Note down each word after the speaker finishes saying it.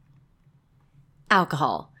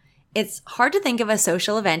alcohol. It's hard to think of a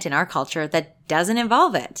social event in our culture that doesn't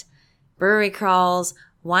involve it. Brewery crawls,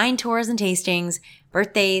 wine tours and tastings,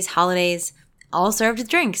 birthdays, holidays, all served with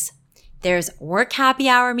drinks. There's work happy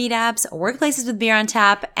hour meetups, workplaces with beer on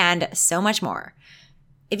tap, and so much more.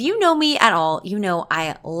 If you know me at all, you know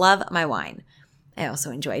I love my wine. I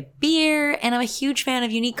also enjoy beer, and I'm a huge fan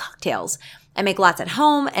of unique cocktails. I make lots at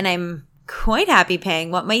home, and I'm quite happy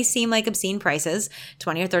paying what may seem like obscene prices,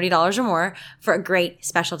 $20 or $30 or more, for a great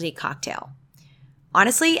specialty cocktail.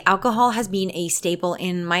 Honestly, alcohol has been a staple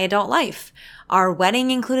in my adult life. Our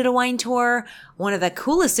wedding included a wine tour. One of the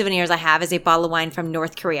coolest souvenirs I have is a bottle of wine from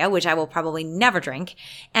North Korea, which I will probably never drink.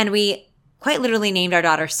 And we quite literally named our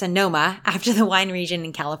daughter Sonoma after the wine region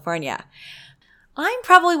in California. I'm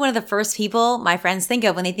probably one of the first people my friends think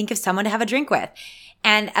of when they think of someone to have a drink with.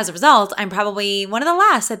 And as a result, I'm probably one of the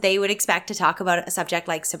last that they would expect to talk about a subject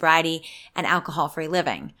like sobriety and alcohol-free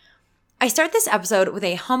living. I start this episode with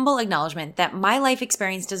a humble acknowledgement that my life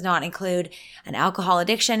experience does not include an alcohol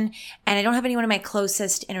addiction, and I don't have anyone in my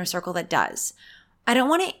closest inner circle that does. I don't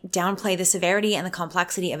want to downplay the severity and the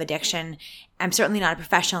complexity of addiction. I'm certainly not a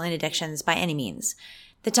professional in addictions by any means.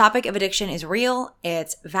 The topic of addiction is real,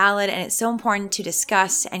 it's valid, and it's so important to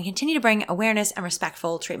discuss and continue to bring awareness and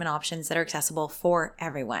respectful treatment options that are accessible for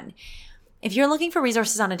everyone. If you're looking for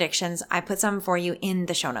resources on addictions, I put some for you in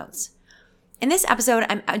the show notes. In this episode,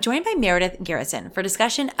 I'm joined by Meredith Garrison for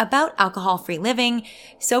discussion about alcohol-free living,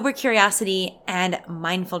 sober curiosity, and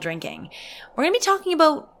mindful drinking. We're going to be talking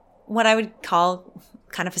about what I would call,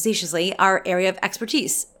 kind of facetiously, our area of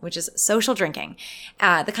expertise, which is social drinking.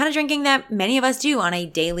 The kind of drinking that many of us do on a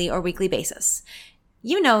daily or weekly basis.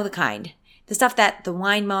 You know the kind. The stuff that the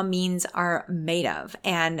wine mom means are made of.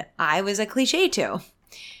 And I was a cliche too.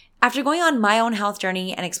 After going on my own health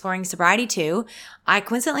journey and exploring sobriety too, I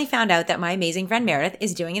coincidentally found out that my amazing friend Meredith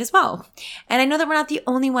is doing it as well. And I know that we're not the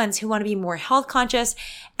only ones who want to be more health conscious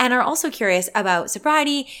and are also curious about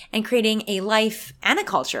sobriety and creating a life and a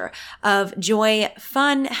culture of joy,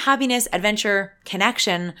 fun, happiness, adventure,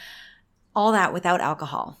 connection, all that without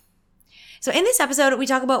alcohol. So in this episode, we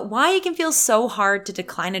talk about why it can feel so hard to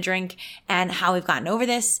decline a drink and how we've gotten over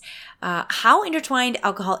this, how intertwined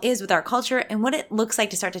alcohol is with our culture and what it looks like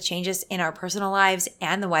to start to change us in our personal lives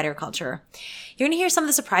and the wider culture. You're going to hear some of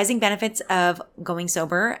the surprising benefits of going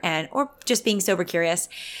sober or just being sober curious.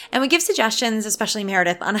 And we give suggestions, especially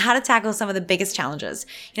Meredith, on how to tackle some of the biggest challenges.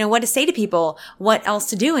 You know, what to say to people, what else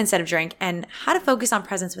to do instead of drink, and how to focus on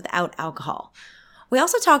presence without alcohol. We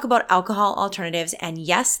also talk about alcohol alternatives, and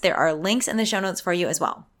yes, there are links in the show notes for you as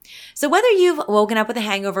well. So whether you've woken up with a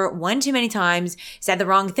hangover one too many times, said the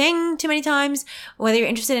wrong thing too many times, whether you're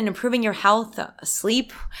interested in improving your health,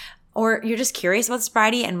 sleep, or you're just curious about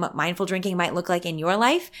sobriety and what mindful drinking might look like in your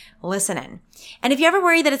life, listen in. And if you ever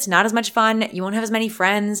worry that it's not as much fun, you won't have as many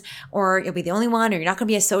friends, or you'll be the only one, or you're not going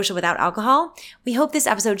to be as social without alcohol, we hope this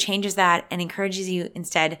episode changes that and encourages you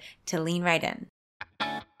instead to lean right in.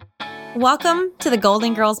 Welcome to the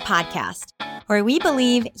Golden Girls Podcast, where we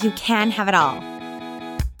believe you can have it all.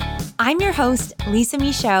 I'm your host, Lisa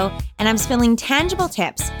Michaud, and I'm spilling tangible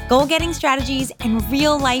tips, goal-getting strategies, and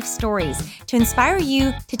real-life stories to inspire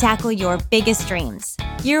you to tackle your biggest dreams.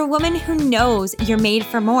 You're a woman who knows you're made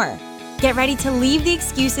for more. Get ready to leave the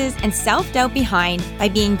excuses and self-doubt behind by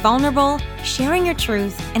being vulnerable, sharing your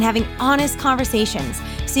truth, and having honest conversations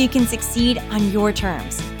so you can succeed on your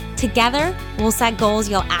terms. Together, we'll set goals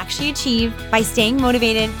you'll actually achieve by staying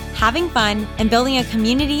motivated, having fun, and building a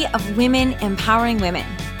community of women empowering women.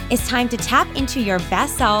 It's time to tap into your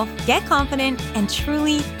best self, get confident, and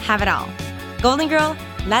truly have it all. Golden Girl,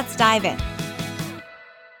 let's dive in.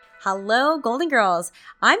 Hello, Golden Girls.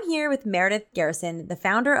 I'm here with Meredith Garrison, the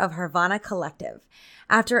founder of Hervana Collective.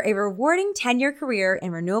 After a rewarding 10-year career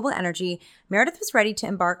in renewable energy, Meredith was ready to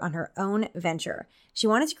embark on her own venture. She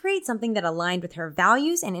wanted to create something that aligned with her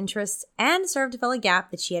values and interests and served to fill a gap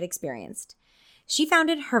that she had experienced. She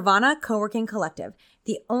founded Hervana Co-working Collective,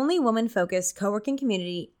 the only woman-focused co-working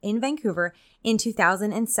community in Vancouver, in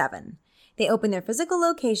 2007. They opened their physical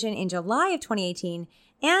location in July of 2018,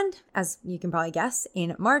 and, as you can probably guess,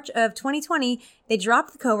 in March of 2020, they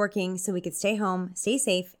dropped the co-working so we could stay home, stay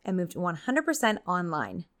safe, and moved 100%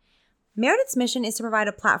 online. Meredith's mission is to provide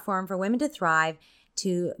a platform for women to thrive,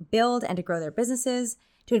 to build and to grow their businesses,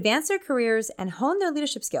 to advance their careers and hone their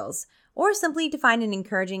leadership skills, or simply to find an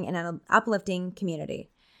encouraging and an uplifting community.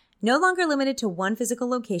 No longer limited to one physical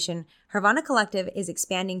location, Hervana Collective is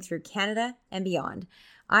expanding through Canada and beyond.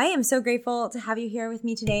 I am so grateful to have you here with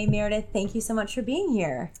me today, Meredith. Thank you so much for being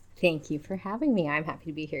here. Thank you for having me. I'm happy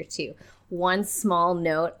to be here too. One small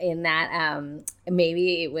note in that,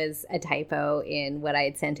 maybe it was a typo in what I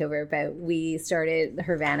had sent over, but we started the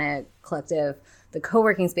Hervana Collective, the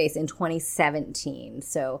co-working space, in 2017.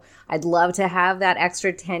 So I'd love to have that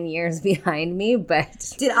extra 10 years behind me,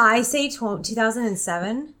 but... Did I say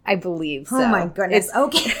 2007? I believe so. Oh my goodness.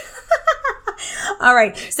 Okay. All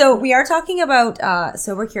right. So we are talking about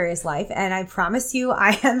Sober Curious Life, and I promise you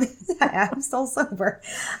I am still sober.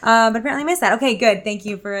 But apparently I missed that. Okay, good. Thank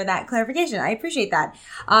you for that clarification. I appreciate that.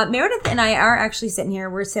 Meredith and I are actually sitting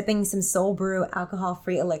here. We're sipping some Soul Brew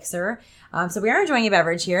alcohol-free elixir. So we are enjoying a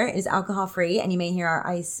beverage here. It is alcohol-free, and you may hear our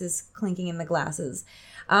ice is clinking in the glasses.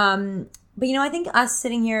 But, I think us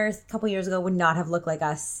sitting here a couple years ago would not have looked like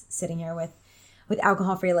us sitting here with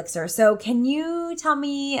alcohol-free elixir. So can you tell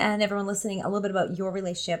me and everyone listening a little bit about your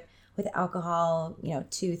relationship with alcohol,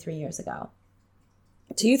 2-3 years ago?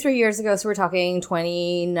 2-3 years ago, so we're talking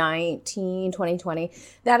 2019, 2020.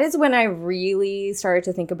 That is when I really started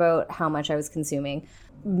to think about how much I was consuming.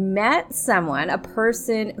 Met someone, a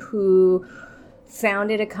person who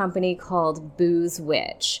founded a company called Booze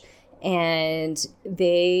Witch, and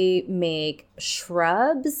they make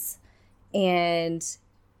shrubs and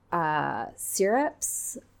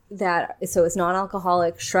syrups so it's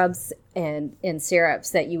non-alcoholic shrubs and syrups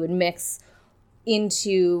that you would mix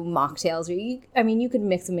into mocktails, or you could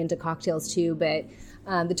mix them into cocktails too, but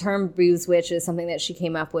the term Booze Witch is something that she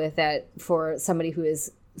came up with that for somebody who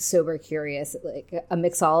is sober curious, like a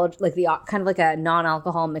mixologist, like kind of like a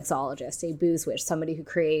non-alcohol mixologist, a booze witch, somebody who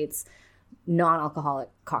creates non-alcoholic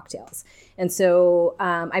cocktails. And so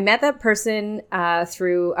I met that person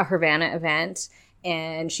through a Hervana event,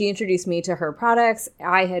 and she introduced me to her products.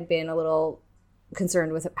 I had been a little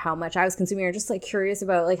concerned with how much I was consuming, or just like curious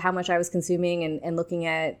about like how much I was consuming, and looking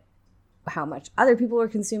at how much other people were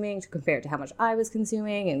consuming to compare it to how much I was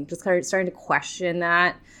consuming, and just kind of starting to question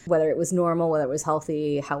that, whether it was normal, whether it was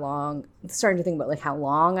healthy, how long, starting to think about like how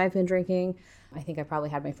long I've been drinking. I think I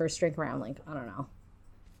probably had my first drink around like, I don't know,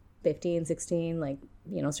 15, 16, like,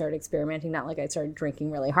 started experimenting. Not like I started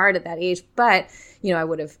drinking really hard at that age, but, I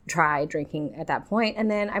would have tried drinking at that point.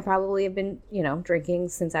 And then I probably have been, drinking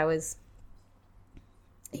since I was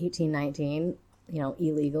 18, 19,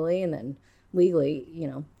 illegally, and then legally,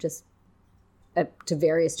 just to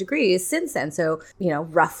various degrees since then. So,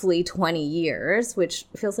 roughly 20 years, which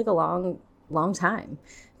feels like a long, long time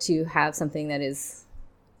to have something that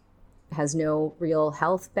has no real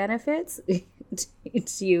health benefits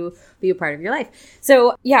to be a part of your life.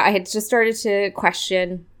 So yeah, I had just started to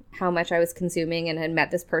question how much I was consuming, and had met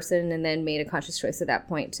this person, and then made a conscious choice at that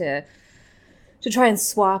point to try and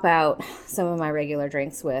swap out some of my regular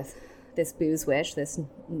drinks with this Booze Witch, these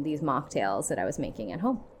mocktails that I was making at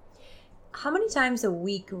home. How many times a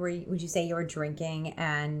week would you say you were drinking,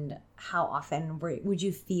 and how often would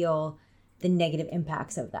you feel the negative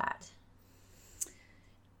impacts of that?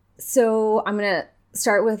 So I'm going to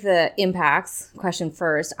start with the impacts question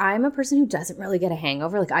first. I'm a person who doesn't really get a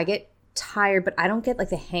hangover. Like, I get tired, but I don't get like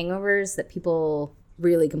the hangovers that people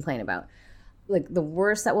really complain about. Like, the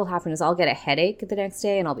worst that will happen is I'll get a headache the next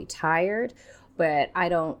day and I'll be tired, but I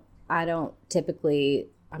don't typically,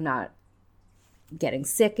 I'm not getting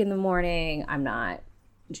sick in the morning. I'm not,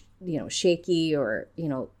 shaky, or,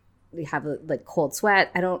 have like cold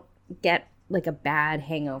sweat. I don't get like a bad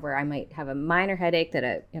hangover. I might have a minor headache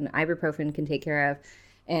that an ibuprofen can take care of.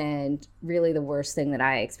 And really the worst thing that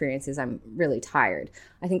I experience is I'm really tired.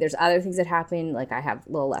 I think there's other things that happen. Like, I have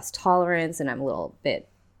a little less tolerance, and I'm a little bit,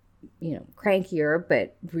 crankier,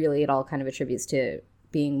 but really it all kind of attributes to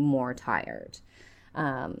being more tired.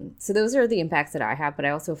 So those are the impacts that I have. But I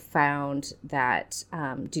also found that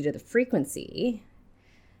due to the frequency,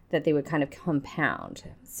 that they would kind of compound.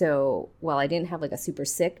 So while I didn't have like a super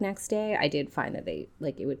sick next day, I did find that it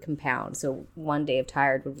would compound. So one day of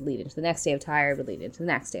tired would lead into the next day of tired, would lead into the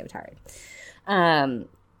next day of tired.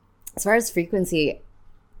 As far as frequency,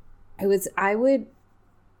 I would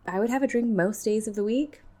have a drink most days of the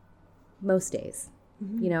week, most days,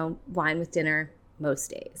 wine with dinner,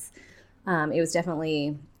 most days. It was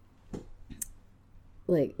definitely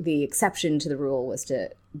like the exception to the rule was to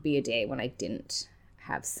be a day when I didn't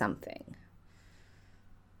have something.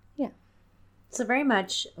 Yeah. So very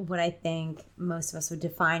much what I think most of us would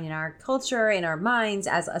define in our culture, in our minds,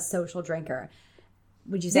 as a social drinker.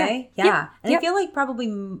 Would you say? Yeah. And I feel like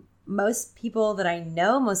probably most people that I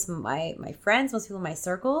know, most of my friends, most people in my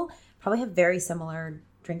circle probably have very similar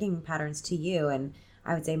drinking patterns to you. And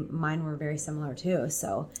I would say mine were very similar too.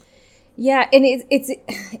 So Yeah, and it's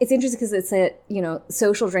interesting because it's a, you know,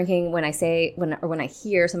 social drinking. When I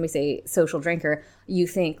hear somebody say social drinker, you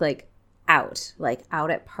think like out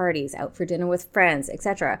at parties, out for dinner with friends,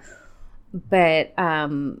 etc. But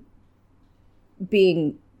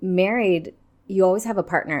being married, you always have a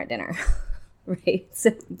partner at dinner, right?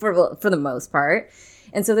 So for the most part,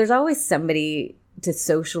 and so there's always somebody to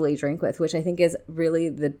socially drink with, which I think is really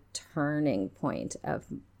the turning point of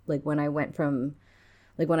like when I went from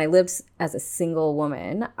like when I lived as a single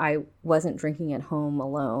woman, I wasn't drinking at home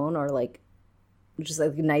alone or like just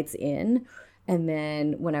like nights in. And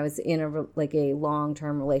then when I was in a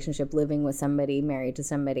long-term relationship, living with somebody, married to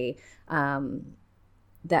somebody,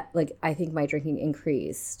 that like I think my drinking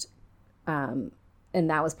increased, and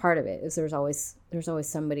that was part of it. Is there's always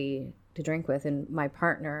somebody to drink with, and my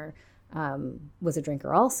partner was a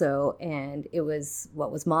drinker also, and it was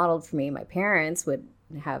what was modeled for me. My parents would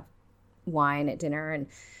have wine at dinner, and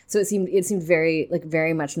so it seemed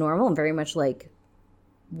very much normal and very much like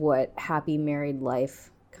what happy married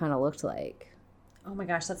life kind of looked like. Oh my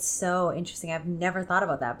gosh, that's so interesting. I've never thought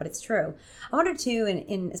about that, but it's true. I wonder too,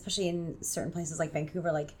 in especially in certain places like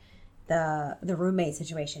Vancouver, like the roommate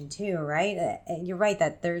situation too, right? You're right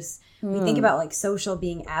that we think about like social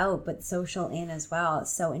being out, but social in as well.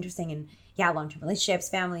 It's so interesting. And yeah, long-term relationships,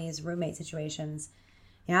 families, roommate situations.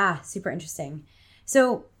 Yeah, super interesting.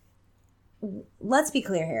 So let's be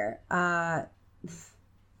clear here.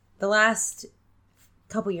 The last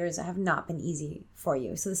couple years have not been easy for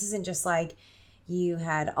you. So this isn't just like you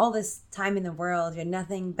had all this time in the world, you had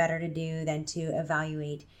nothing better to do than to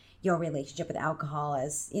evaluate your relationship with alcohol,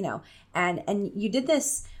 as you know, and you did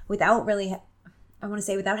this without really, I want to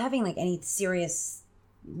say, without having like any serious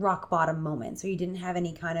rock bottom moments, or you didn't have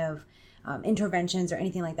any kind of interventions or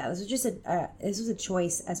anything like that. This was just this was a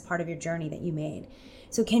choice as part of your journey that you made.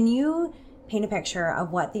 So can you paint a picture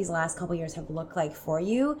of what these last couple years have looked like for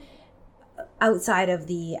you outside of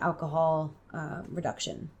the alcohol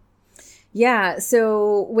reduction? Yeah.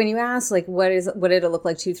 So when you ask, like, what did it look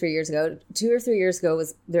like 2 or 3 years ago? 2 or 3 years ago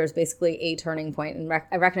there was basically a turning point, and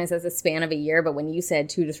I recognize that's a span of a year. But when you said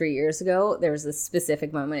 2 to 3 years ago, there was a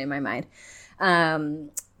specific moment in my mind.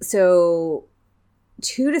 So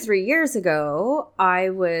 2 to 3 years ago, I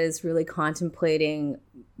was really contemplating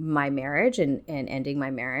my marriage and ending my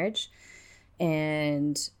marriage,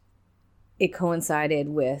 and it coincided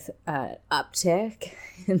with an uptick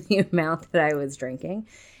in the amount that I was drinking.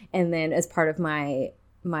 And then as part of my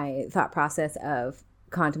thought process of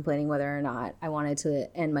contemplating whether or not I wanted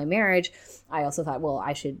to end my marriage, I also thought, well,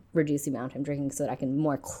 I should reduce the amount I'm drinking so that I can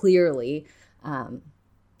more clearly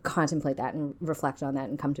contemplate that and reflect on that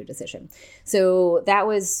and come to a decision. So that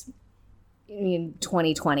was in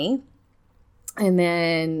 2020. And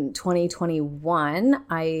then 2021,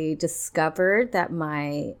 I discovered that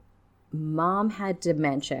my mom had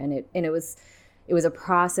dementia, and it was a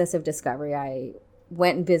process of discovery. I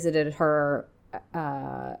went and visited her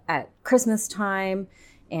at Christmas time,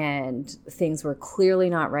 and things were clearly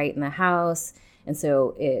not right in the house. And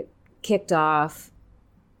so it kicked off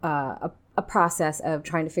a process of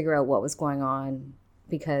trying to figure out what was going on,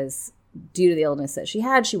 because due to the illness that she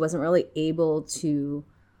had, she wasn't really able to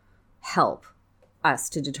help us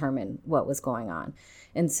to determine what was going on.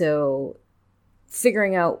 And so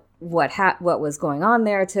figuring out what was going on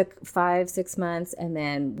there took 5-6 months, and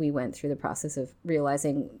then we went through the process of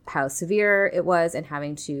realizing how severe it was and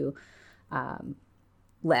having to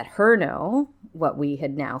let her know what we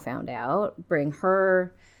had now found out, bring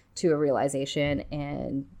her to a realization,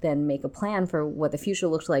 and then make a plan for what the future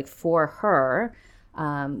looked like for her,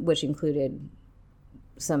 which included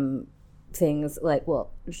some things like,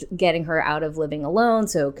 well, getting her out of living alone,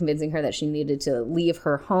 so convincing her that she needed to leave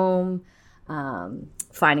her home,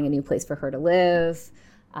 finding a new place for her to live,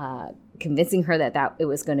 convincing her that it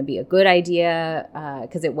was going to be a good idea,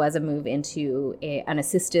 because it was a move into an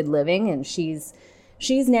assisted living, and she's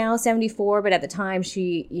now 74, but at the time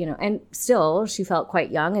she, and still she felt quite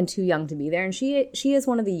young and too young to be there, and she is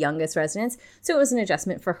one of the youngest residents, so it was an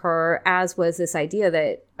adjustment for her, as was this idea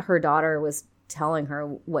that her daughter was telling her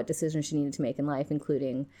what decisions she needed to make in life,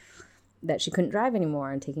 including that she couldn't drive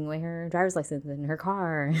anymore and taking away her driver's license and her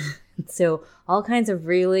car. So all kinds of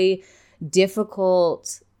really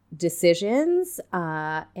difficult decisions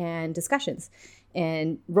and discussions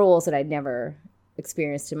and roles that I'd never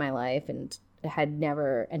experienced in my life and had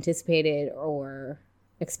never anticipated or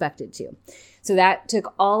expected to. So that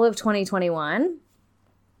took all of 2021.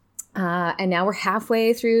 And now we're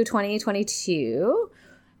halfway through 2022.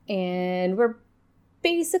 And we're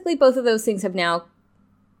basically, both of those things have now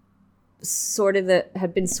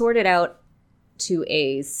have been sorted out to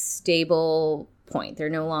a stable point. They're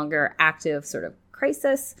no longer active sort of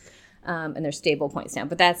crisis, and they're stable points now.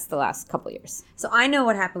 But that's the last couple of years. So I know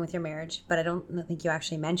what happened with your marriage, but I don't think you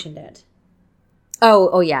actually mentioned it.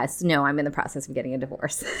 Oh, yes. No, I'm in the process of getting a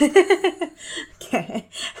divorce. Okay.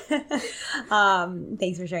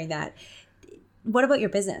 Thanks for sharing that. What about your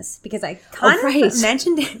business? Because I kind of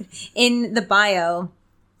mentioned it in the bio.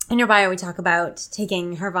 In your bio, we talk about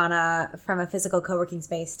taking Hervana from a physical co-working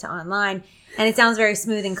space to online, and it sounds very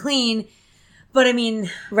smooth and clean. But I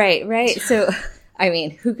mean, right. So, I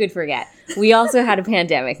mean, who could forget? We also had a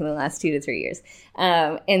pandemic in the last 2 to 3 years.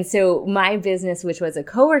 And so my business, which was a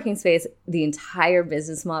co-working space, the entire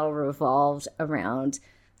business model revolved around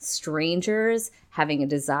strangers having a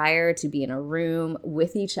desire to be in a room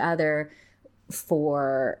with each other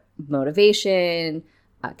for motivation,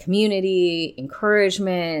 community,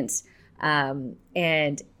 encouragement,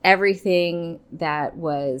 and everything that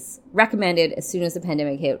was recommended as soon as the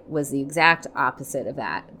pandemic hit was the exact opposite of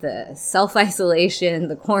that. The self-isolation,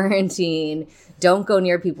 the quarantine, don't go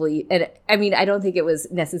near people. And I mean, I don't think it was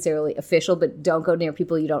necessarily official, but don't go near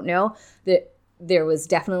people you don't know. There was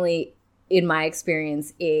definitely, in my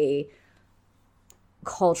experience, a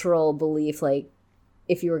cultural belief, like,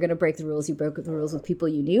 if you were going to break the rules, you broke the rules with people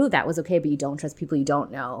you knew. That was okay, but you don't trust people you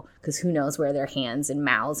don't know, because who knows where their hands and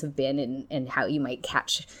mouths have been and how you might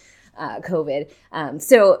catch COVID.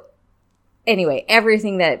 So anyway,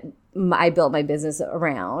 everything that I built my business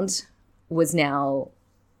around was now,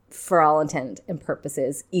 for all intent and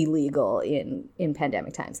purposes, illegal in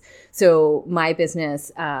pandemic times. So my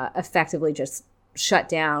business effectively just shut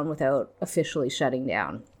down without officially shutting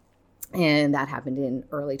down. And that happened in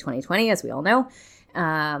early 2020, as we all know.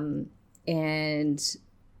 And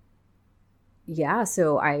yeah,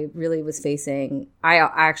 so I really was I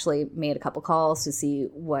actually made a couple calls to see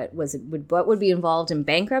what would be involved in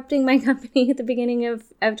bankrupting my company at the beginning of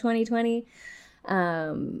 2020.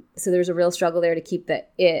 So there's a real struggle there to keep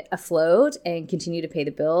it afloat and continue to pay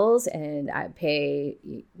the bills. And I pay,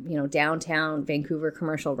 downtown Vancouver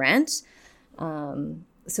commercial rent.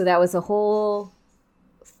 So that was a whole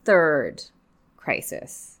third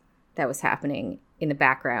crisis that was happening in the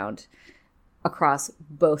background across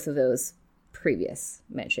both of those previous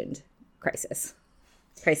mentioned crises.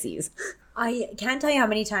 I can't tell you how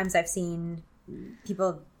many times I've seen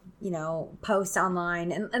people, post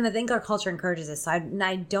online, and I think our culture encourages this. So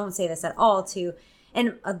I don't say this at all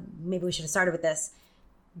and maybe we should have started with this,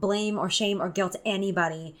 blame or shame or guilt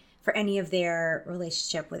anybody for any of their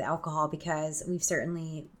relationship with alcohol, because we've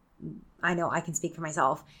certainly, I know I can speak for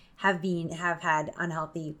myself, have had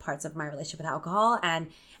unhealthy parts of my relationship with alcohol,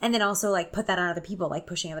 and then also like put that on other people, like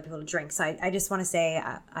pushing other people to drink. So I just want to say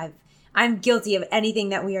I'm guilty of anything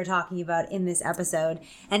that we are talking about in this episode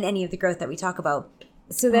and any of the growth that we talk about.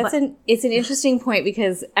 So it's an interesting point,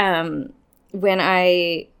 because when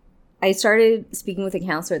I started speaking with a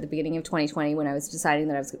counselor at the beginning of 2020, when I was deciding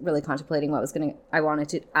that I was really contemplating I wanted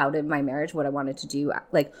to out of my marriage, what I wanted to do,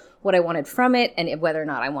 like what I wanted from it, and whether or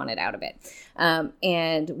not I wanted out of it.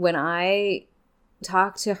 And when I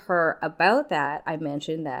talked to her about that, I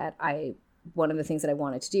mentioned that one of the things that I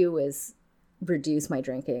wanted to do was reduce my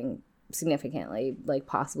drinking significantly, like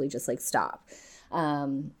possibly just like stop.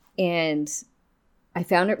 And I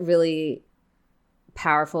found it really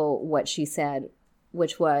powerful what she said,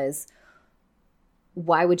 which was,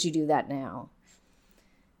 why would you do that now?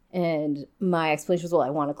 And my explanation was, well, I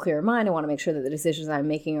want a clear mind. I want to make sure that the decisions I'm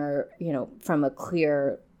making are, from a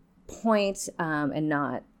clear point and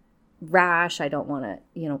not rash. I don't want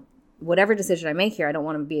to, whatever decision I make here, I don't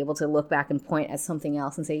want to be able to look back and point at something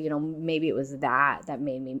else and say, maybe it was that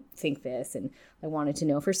made me think this. And I wanted to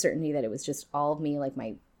know for certainty that it was just all of me, like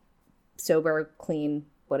my sober, clean,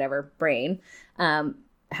 whatever brain,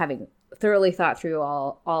 having thoroughly thought through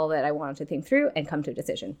all that I wanted to think through and come to a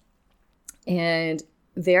decision. And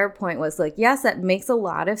their point was like, yes, that makes a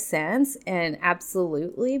lot of sense, and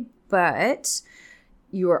absolutely, but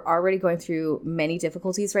you are already going through many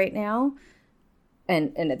difficulties right now.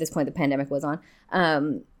 And at this point, the pandemic was on.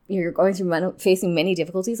 You're going through facing many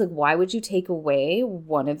difficulties. Like, why would you take away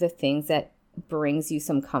one of the things that brings you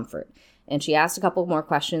some comfort? And she asked a couple more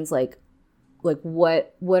questions, like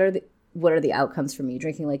what are the outcomes from you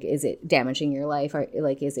drinking? Like, is it damaging your life? Or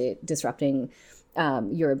like, is it disrupting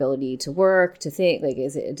your ability to work, to think? Like,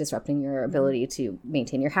 is it disrupting your ability to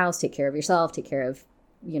maintain your house, take care of yourself, take care of,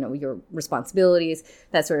 your responsibilities,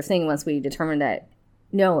 that sort of thing? Once we determined that,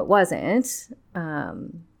 no, it wasn't,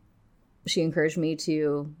 she encouraged me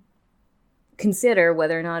to consider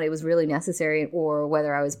whether or not it was really necessary, or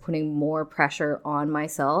whether I was putting more pressure on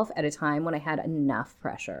myself at a time when I had enough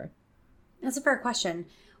pressure. That's a fair question.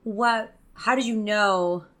 How did you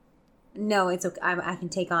know No, it's okay. I can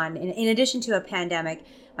take on, in addition to a pandemic,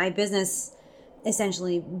 my business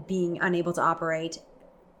essentially being unable to operate,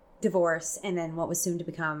 divorce, and then what was soon to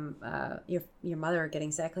become your mother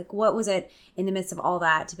getting sick. Like, what was it in the midst of all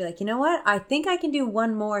that to be like, you know what? I think I can do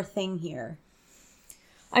one more thing here.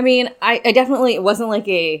 I mean, I definitely, it wasn't like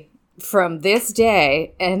a from this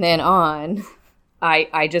day and then on,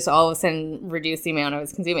 I just all of a sudden reduced the amount I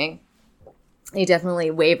was consuming. It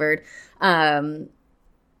definitely wavered. The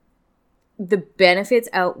benefits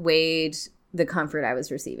outweighed the comfort I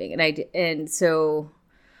was receiving. And so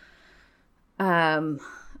I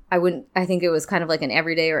think it was kind of like an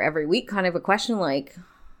everyday or every week kind of a question, like,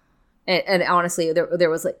 and honestly, there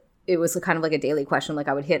was like, it was kind of like a daily question. Like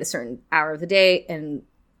I would hit a certain hour of the day and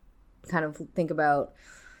kind of think about,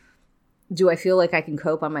 do I feel like I can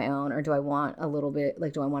cope on my own, or do I want a little bit,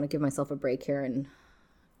 like, do I want to give myself a break here and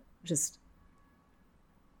just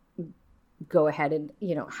go ahead and,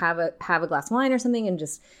 you know, have a glass of wine or something, and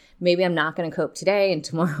just maybe I'm not going to cope today and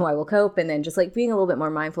tomorrow I will cope. And then just like being a little bit more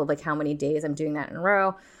mindful of like how many days I'm doing that in a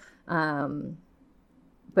row.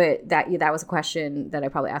 But that was a question that I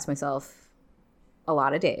probably asked myself a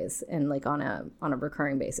lot of days, and like on a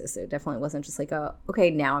recurring basis. It definitely wasn't just like,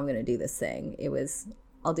 okay, now I'm going to do this thing. It was,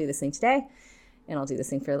 I'll do this thing today, and I'll do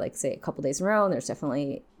this thing for like, say, a couple days in a row. And there's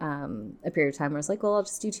definitely a period of time where it's like, well, I'll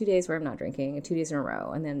just do 2 days where I'm not drinking, and 2 days in a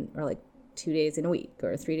row. And then, or like 2 days in a week,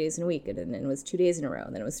 or 3 days in a week. And then it was 2 days in a row.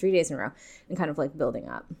 And then it was 3 days in a row, and kind of like building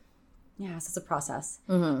up. Yeah, so it's a process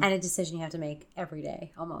and a decision you have to make every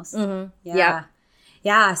day almost.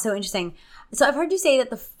 Yeah, so interesting. So I've heard you say that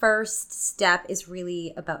the first step is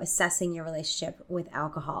really about assessing your relationship with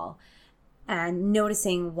alcohol and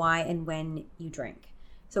noticing why and when you drink.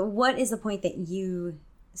 So what is the point that you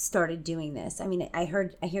started doing this? I mean, I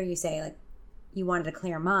hear you say like you wanted a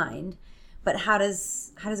clear mind, but how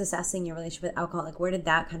does assessing your relationship with alcohol, like where did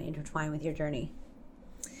that kind of intertwine with your journey?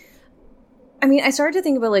 I mean, I started to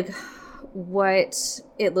think about like what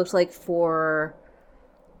it looked like for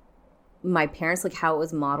my parents, like how it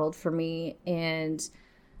was modeled for me. And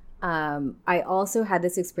I also had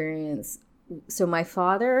this experience. So my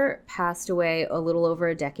father passed away a little over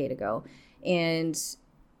a decade ago, and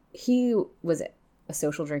he was a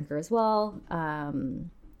social drinker as well.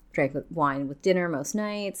 Drank wine with dinner most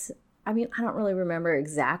nights. I mean, I don't really remember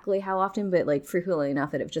exactly how often, but like frequently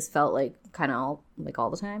enough that it just felt like kind of all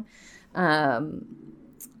the time.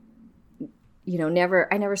 You know,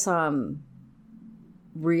 I never saw him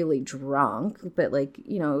really drunk, but like,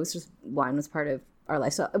 you know, it was just, wine was part of our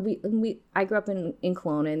life. So I grew up in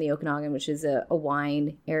Kelowna in the Okanagan, which is a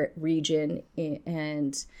wine region,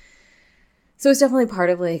 and so it's definitely part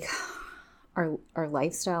of like our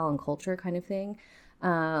lifestyle and culture kind of thing.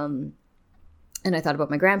 And I thought about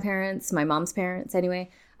my grandparents, my mom's parents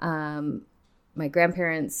anyway. My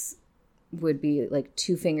grandparents would be like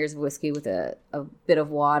 2 fingers of whiskey with a bit of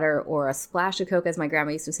water, or a splash of Coke, as my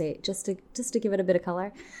grandma used to say, just to give it a bit of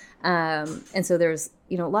color. And so there's,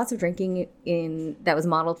 you know, lots of drinking that was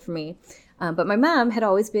modeled for me. But my mom had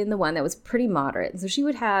always been the one that was pretty moderate. And so she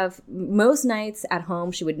would have, most nights at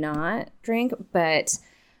home, she would not drink, but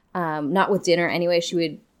not with dinner anyway.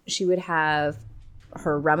 She would have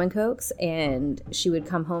her rum and Cokes, and she would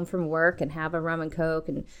come home from work and have a rum and Coke,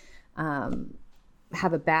 and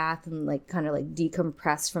have a bath and like kind of like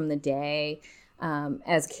decompress from the day.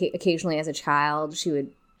 Occasionally as a child, she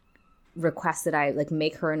would request that I like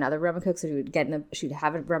make her another rum and Coke. So she'd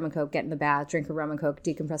have a rum and Coke, get in the bath, drink a rum and Coke,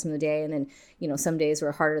 decompress from the day. And then, you know, some days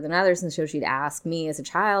were harder than others. And so she'd ask me as a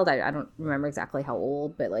child, I don't remember exactly how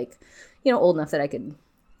old, but like, you know, old enough that I could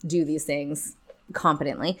do these things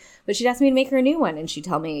competently, but she'd ask me to make her a new one, and she'd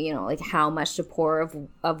tell me, you know, like how much to pour of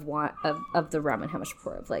the rum and how much to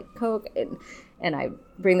pour of like Coke, and I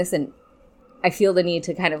bring this in. I feel the need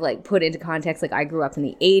to kind of like put into context, like I grew up in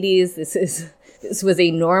the 80s. This was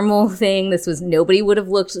a normal thing. This was, nobody would have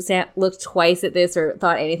looked twice at this or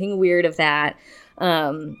thought anything weird of that.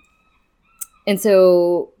 And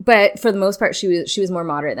so, but for the most part, she was more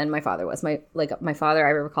moderate than my father was. My father, I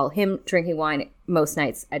recall him drinking wine most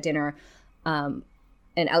nights at dinner. And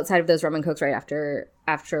outside of those rum and Cokes right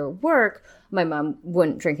after work, my mom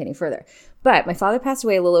wouldn't drink any further. But my father passed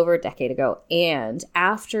away a little over a decade ago. And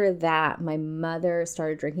after that, my mother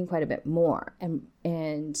started drinking quite a bit more and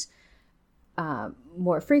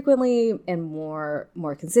more frequently and more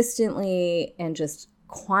consistently, and just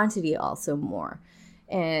quantity also more.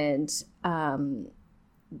 And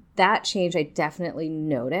that change I definitely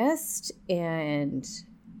noticed and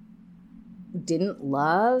didn't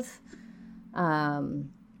love.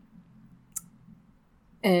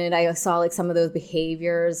 And I saw like some of those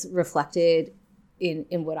behaviors reflected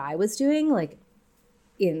in what I was doing. Like,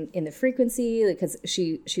 in the frequency, because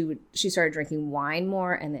she started drinking wine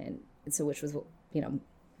more, and then which was, you know,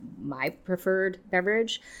 my preferred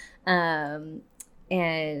beverage, and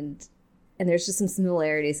there's just some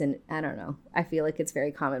similarities, and I don't know, I feel like it's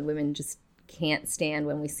very common. Women just can't stand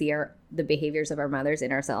when we see the behaviors of our mothers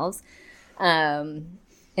in ourselves, and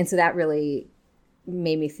so that really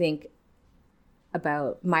made me think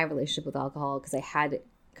about my relationship with alcohol, because I had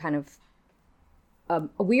kind of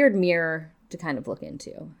a weird mirror to kind of look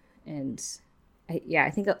into. And I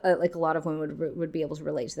think like a lot of women would be able to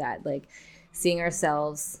relate to that, like seeing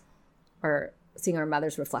ourselves or seeing our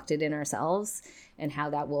mothers reflected in ourselves, and how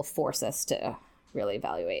that will force us to really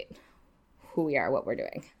evaluate who we are, what we're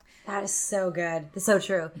doing. That is so good. That's so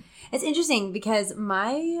true. It's interesting because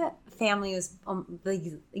my family was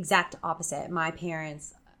the exact opposite. My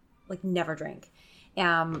parents like never drink.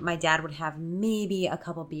 My dad would have maybe a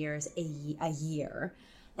couple beers a year.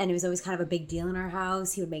 And it was always kind of a big deal in our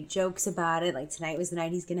house. He would make jokes about it. Like, tonight was the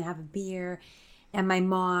night he's going to have a beer. And my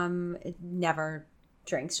mom never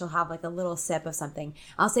drinks. She'll have like a little sip of something.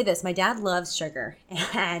 I'll say this. My dad loves sugar.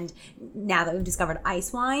 And now that we've discovered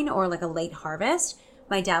ice wine or like a late harvest,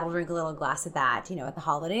 my dad will drink a little glass of that, you know, at the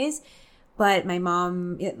holidays. But my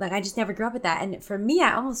mom, like, I just never grew up with that. And for me,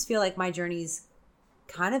 I almost feel like my journey's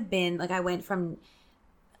kind of been like, I went from,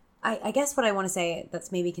 I guess what I want to say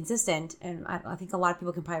that's maybe consistent, and I think a lot of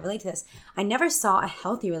people can probably relate to this. I never saw a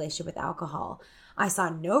healthy relationship with alcohol. I saw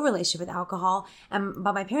no relationship with alcohol,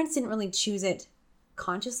 but my parents didn't really choose it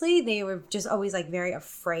consciously. They were just always like very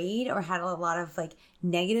afraid, or had a lot of like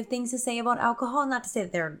negative things to say about alcohol. Not to say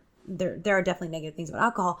that there are definitely negative things about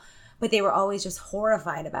alcohol, but they were always just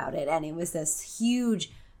horrified about it. And it was this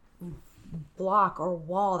huge block or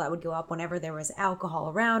wall that would go up whenever there was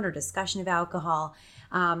alcohol around or discussion of alcohol,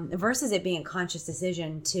 versus it being a conscious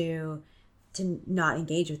decision to not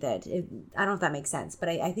engage with it. I don't know if that makes sense, but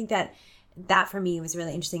I think that for me was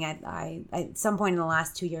really interesting. I at some point in the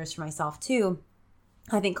last 2 years for myself too,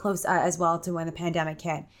 I think close as well to when the pandemic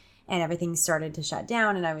hit and everything started to shut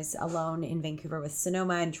down, and I was alone in Vancouver with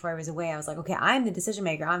Sonoma and Troy was away. I was like, okay, I'm the decision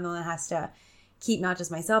maker. I'm the one that has to keep not just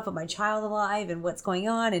myself, but my child alive and what's going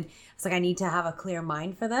on. And it's like, I need to have a clear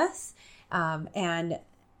mind for this. And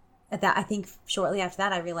that, I think shortly after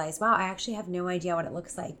that, I realized, wow, I actually have no idea what it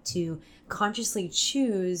looks like to consciously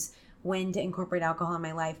choose when to incorporate alcohol in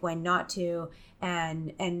my life, when not to,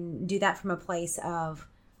 and do that from a place of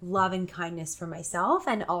love and kindness for myself,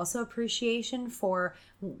 and also appreciation for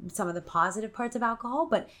some of the positive parts of alcohol,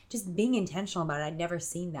 but just being intentional about it. I'd never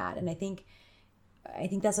seen that. And I think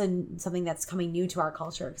that's something that's coming new to our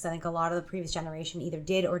culture, because I think a lot of the previous generation either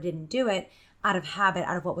did or didn't do it out of habit,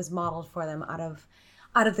 out of what was modeled for them, out of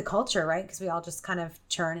the culture, right? Because we all just kind of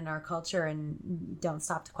churn in our culture and don't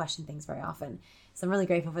stop to question things very often. So I'm really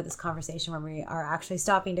grateful for this conversation where we are actually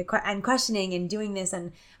stopping and questioning and doing this.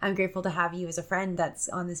 And I'm grateful to have you as a friend that's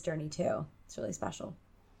on this journey too. It's really special.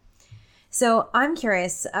 So I'm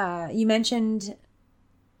curious, you mentioned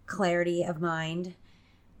clarity of mind,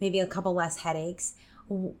 maybe a couple less headaches.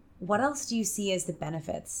 What else do you see as the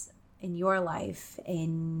benefits in your life,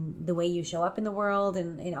 in the way you show up in the world,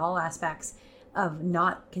 and in all aspects of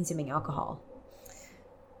not consuming alcohol?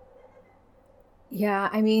 Yeah,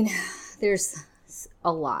 I mean, there's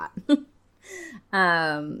a lot.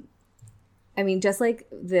 I mean, just like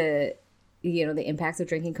the impacts of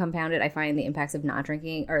drinking compounded, I find the impacts of not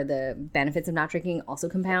drinking, or the benefits of not drinking, also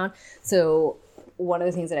compound. So one of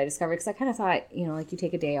the things that I discovered, because I kind of thought, like, you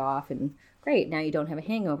take a day off and great, now you don't have a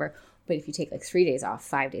hangover. But if you take like 3 days off,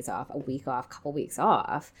 5 days off, a week off, couple weeks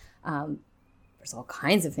off, there's all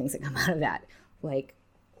kinds of things that come out of that, like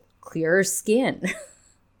clearer skin.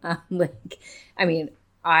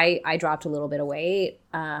 I dropped a little bit of weight.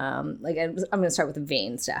 I'm going to start with the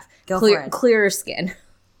vein stuff. Go for it. Clearer skin,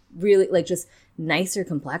 really, like, just nicer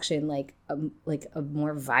complexion, like a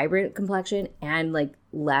more vibrant complexion, and like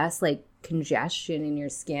less like congestion in your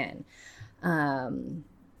skin. I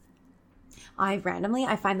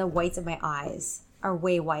find the whites of my eyes are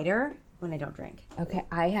way whiter when I don't drink. Okay,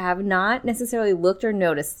 I have not necessarily looked or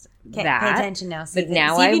noticed that. Pay attention now. But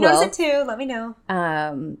now I will. See if you notice it too. Let me know.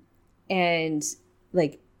 And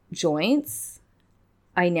like joints,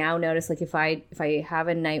 I now notice, like, if I have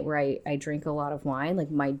a night where I drink a lot of wine,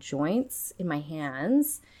 like my joints in my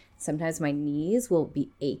hands, sometimes my knees will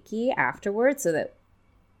be achy afterwards. So that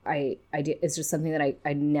it's just something that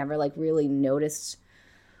I never like really noticed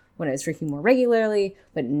when I was drinking more regularly,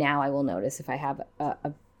 but now I will notice if I have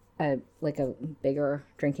a bigger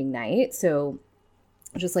drinking night. So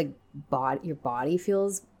just like your body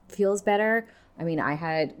feels better. I mean,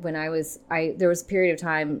 there was a period of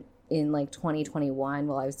time in like 2021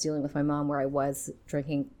 while I was dealing with my mom, where I was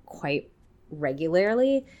drinking quite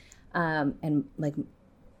regularly. And like,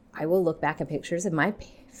 I will look back at pictures and my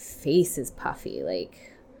face is puffy.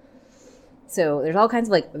 Like, so there's all kinds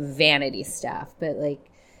of like vanity stuff, but like,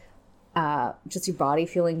 just your body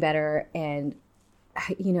feeling better. And,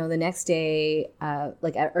 you know, the next day,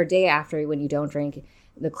 like, or day after, when you don't drink,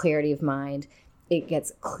 the clarity of mind, it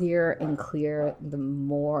gets clearer and clearer the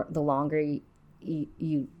longer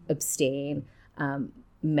you abstain.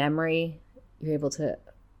 Memory, you're able to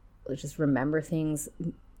just remember things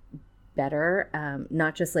better.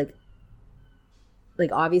 Not just like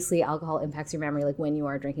obviously alcohol impacts your memory like when you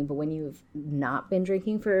are drinking, but when you've not been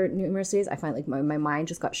drinking for numerous days, I find like my mind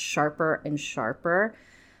just got sharper and sharper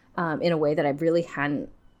in a way that I really hadn't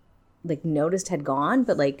like noticed had gone.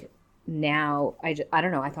 But like now I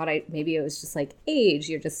don't know, I thought maybe it was just like age.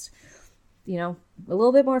 You're just, you know, a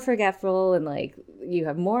little bit more forgetful, and like you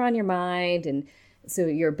have more on your mind, and so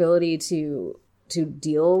your ability to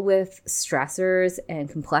deal with stressors and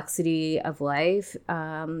complexity of life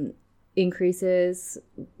increases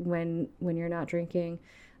when you're not drinking.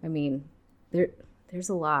 I mean, there's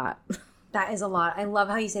a lot. That is a lot. I love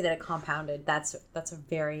how you say that it compounded. That's a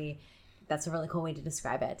really cool way to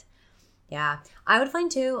describe it. Yeah. I would find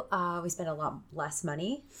too, we spend a lot less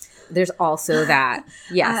money. There's also that.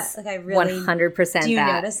 Yes. Like I really 100% do you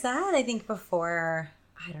that. notice that? I think before,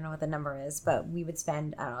 I don't know what the number is, but we would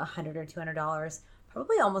spend, I don't know, $100 or $200,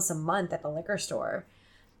 probably almost a month at the liquor store.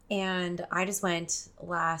 And I just went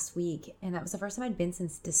last week, and that was the first time I'd been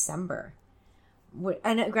since December.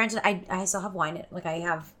 And granted, I still have wine. Like I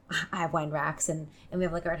have wine racks, and we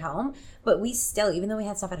have liquor at home. But we still, even though we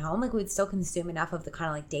had stuff at home, like we'd still consume enough of the kind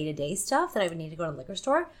of like day-to-day stuff that I would need to go to the liquor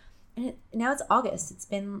store. And now it's August. It's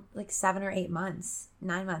been like 7 or 8 months,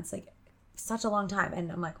 9 months, like such a long time.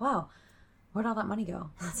 And I'm like, wow, where'd all that money go?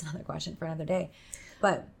 That's another question for another day.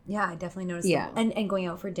 But yeah, I definitely noticed. Yeah. That. And going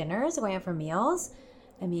out for dinners, going out for meals.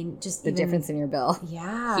 I mean, just the difference in your bill.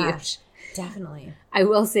 Yeah. Huge. Definitely. I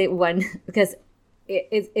will say one, because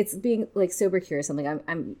it's being like sober cure something.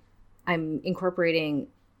 I'm incorporating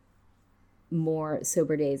more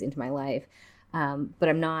sober days into my life, but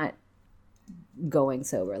I'm not going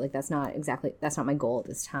sober. Like that's not my goal at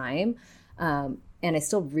this time. And I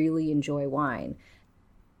still really enjoy wine.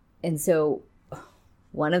 And so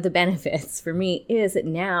one of the benefits for me is that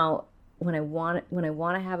now when I want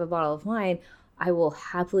to have a bottle of wine, I will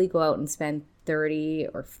happily go out and spend $30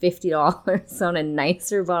 or $50 on a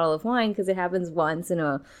nicer bottle of wine, because it happens once in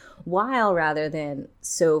a while rather than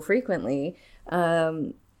so frequently.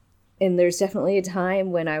 And there's definitely a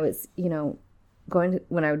time when I was, you know,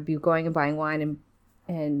 when I would be going and buying wine,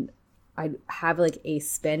 and I'd have like a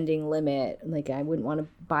spending limit. Like I wouldn't want to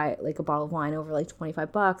buy like a bottle of wine over like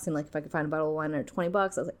 $25. And like if I could find a bottle of wine under $20, I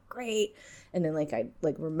was like, great. And then like I'd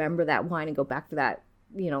like remember that wine and go back to that,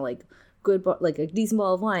 you know, like good, like a decent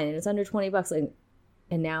bottle of wine, and it's under $20. Like,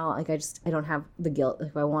 and now like I don't have the guilt.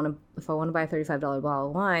 If I want to buy a $35 bottle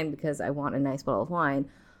of wine because I want a nice bottle of wine,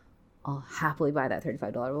 I'll happily buy that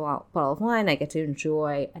 $35 bottle of wine. I get to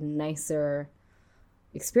enjoy a nicer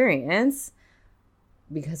experience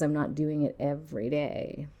because I'm not doing it every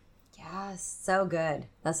day. Yes, so good.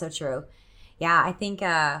 That's so true. Yeah, I think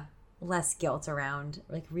less guilt around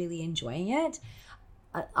like really enjoying it.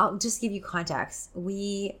 I'll just give you context.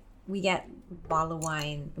 We get bottle of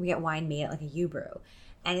wine. We get wine made at like a U-Brew,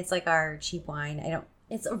 and it's like our cheap wine.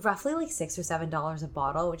 It's roughly like $6 or $7 a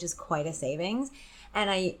bottle, which is quite a savings. And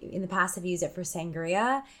I, in the past, have used it for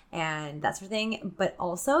sangria and that sort of thing. But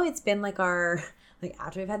also, it's been like like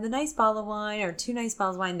after we've had the nice bottle of wine or 2 nice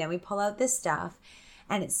bottles of wine, then we pull out this stuff,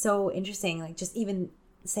 and it's so interesting. Like just even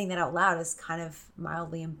saying that out loud is kind of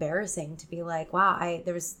mildly embarrassing to be like, wow,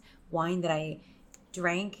 there was wine that I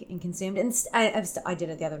drank and consumed, and I did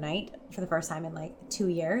it the other night for the first time in like 2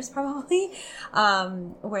 years probably,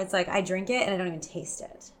 where it's like I drink it and I don't even taste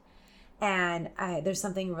it. And there's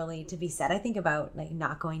something really to be said, I think, about like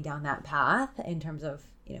not going down that path in terms of,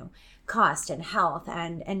 you know, cost and health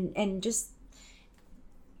and just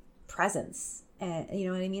presence. You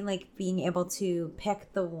know what I mean? Like being able to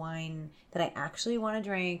pick the wine that I actually want to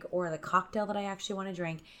drink, or the cocktail that I actually want to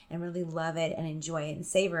drink, and really love it and enjoy it and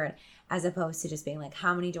savor it, as opposed to just being like,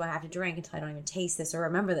 how many do I have to drink until I don't even taste this or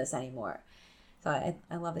remember this anymore? So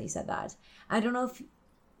I love that you said that. I don't know if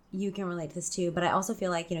you can relate to this too, but I also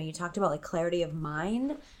feel like, you know, you talked about like clarity of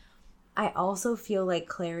mind. I also feel like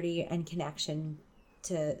clarity and connection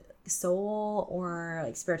to soul or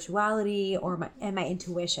like spirituality or my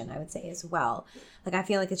intuition, I would say as well. Like I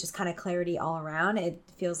feel like it's just kind of clarity all around. It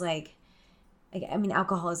feels like I mean,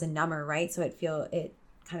 alcohol is a number, right? So it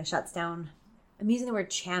kind of shuts down I'm using the word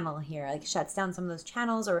channel here, like shuts down some of those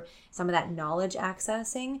channels or some of that knowledge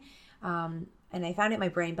accessing. And I found it in my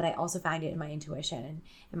brain, but I also find it in my intuition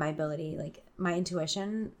and my ability. Like my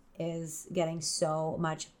intuition is getting so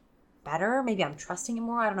much better. Maybe I'm trusting it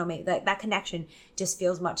more. I don't know. Maybe that connection just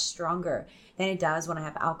feels much stronger than it does when I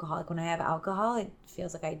have alcohol. Like when I have alcohol, it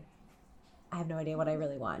feels like I have no idea what I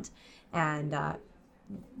really want. And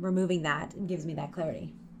removing that gives me that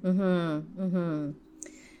clarity.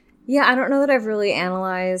 Yeah, I don't know that I've really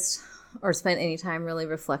analyzed or spent any time really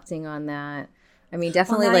reflecting on that. I mean,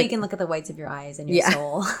 definitely now like you can look at the whites of your eyes and your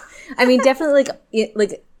soul. I mean, definitely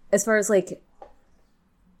like as far as like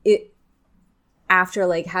it after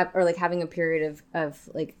like having a period of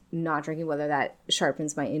like not drinking, whether that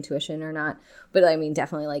sharpens my intuition or not. But I mean,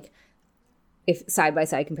 definitely like if side by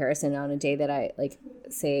side comparison on a day that I like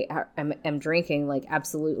say I'm drinking, like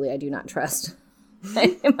absolutely I do not trust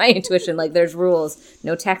my intuition. Like there's rules,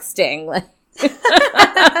 no texting, like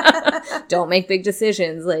don't make big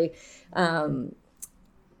decisions, like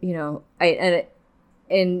you know,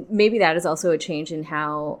 and maybe that is also a change in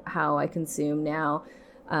how I consume now.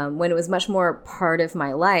 When it was much more part of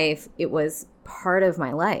my life, it was part of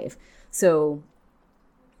my life. So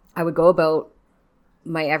I would go about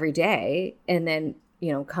my everyday, and then,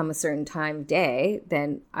 you know, come a certain time of day,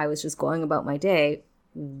 then I was just going about my day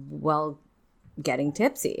while getting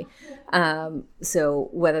tipsy. So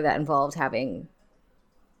whether that involved having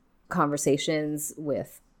conversations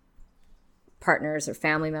with partners or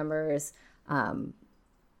family members,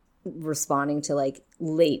 responding to like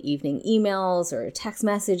late evening emails or text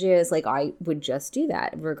messages, like I would just do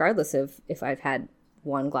that regardless of if I've had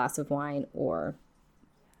one glass of wine or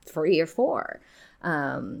 3 or 4.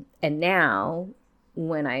 And now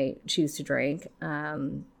when I choose to drink,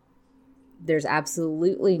 there's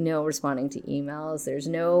absolutely no responding to emails. There's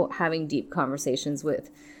no having deep conversations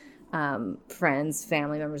with friends,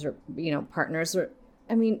 family members, or, you know, partners. Or,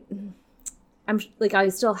 I mean, I'm like,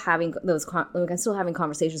 I'm still having I'm still having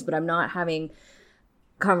conversations, but I'm not having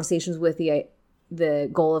conversations with the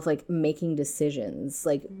goal of like making decisions,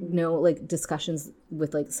 like no like discussions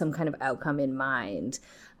with like some kind of outcome in mind.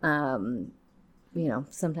 You know,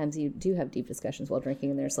 sometimes you do have deep discussions while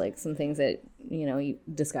drinking, and there's like some things that, you know, you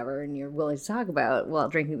discover and you're willing to talk about while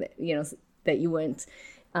drinking that, you know, that you wouldn't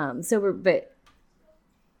sober, but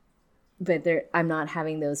I'm not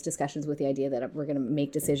having those discussions with the idea that we're going to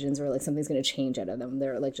make decisions or like something's going to change out of them.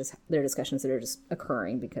 They're like they're discussions that are just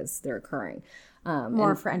occurring because they're occurring.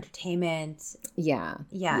 More for entertainment. Yeah.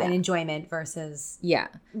 And enjoyment versus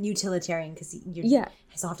utilitarian, because you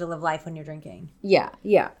still have to live life when you're drinking. Yeah.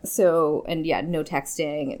 So, and no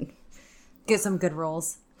texting and get some good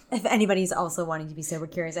rules. If anybody's also wanting to be sober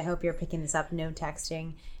curious, I hope you're picking this up. No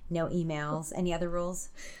texting, no emails. Any other rules?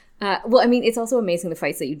 Well, I mean, it's also amazing the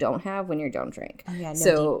fights that you don't have when you don't drink. Oh yeah,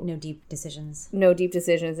 no deep decisions. No deep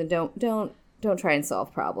decisions, and don't try and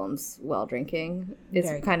solve problems while drinking.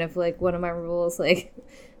 It's kind of like one of my rules. Like,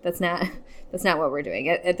 that's not what we're doing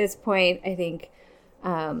at this point. I think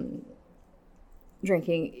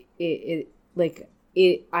drinking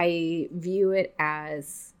I view it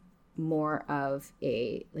as more of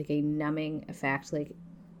a numbing effect. Like,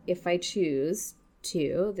 if I choose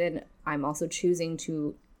to, then I'm also choosing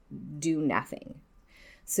to do nothing.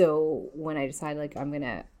 So when I decide like I'm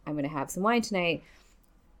gonna have some wine tonight,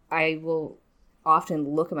 I will often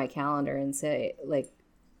look at my calendar and say, like,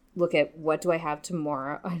 look at what do I have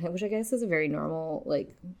tomorrow, which I guess is a very normal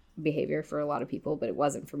like behavior for a lot of people, but it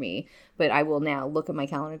wasn't for me. But I will now look at my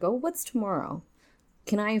calendar and go, what's tomorrow?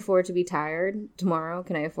 Can I afford to be tired tomorrow?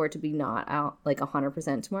 Can I afford to be not out like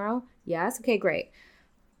 100% tomorrow? Yes. Okay, great.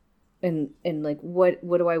 And like, what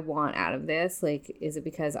do I want out of this? Like, is it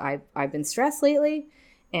because I've been stressed lately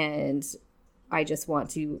and I just want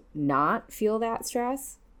to not feel that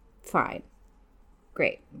stress? Fine.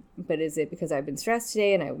 Great. But is it because I've been stressed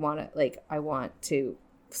today and I want to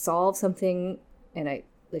solve something, and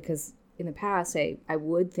because in the past I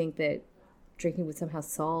would think that drinking would somehow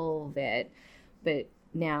solve it, but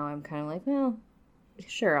now I'm kind of like, well,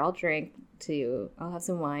 sure, I'll have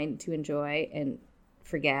some wine to enjoy and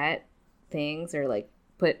forget things, or like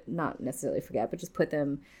not necessarily forget, but just put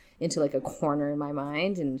them into like a corner in my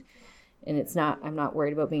mind, and I'm not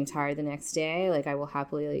worried about being tired the next day. Like, I will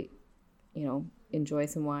happily, enjoy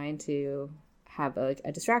some wine to have a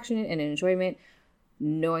distraction and an enjoyment,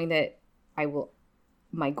 knowing that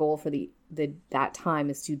my goal for that time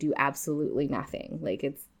is to do absolutely nothing. Like,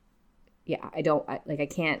 I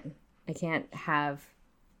can't have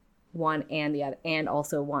one and the other and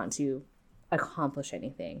also want to accomplish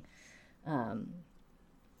anything.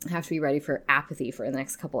 have to be ready for apathy for the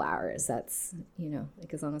next couple hours. That's,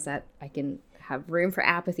 like as long as that I can have room for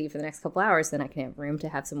apathy for the next couple hours, then I can have room to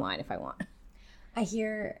have some wine if I want.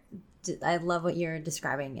 I love what you're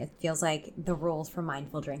describing. It feels like the rules for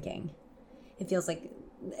mindful drinking. It feels like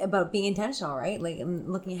about being intentional, right? Like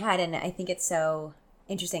looking ahead. And I think it's so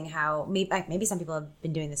interesting how maybe some people have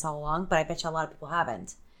been doing this all along, but I bet you a lot of people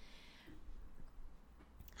haven't.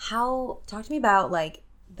 Talk to me about like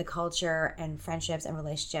the culture and friendships and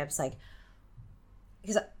relationships, like,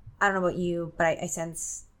 because I don't know about you, but I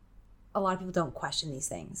sense a lot of people don't question these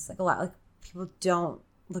things. Like people don't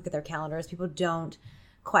look at their calendars. People don't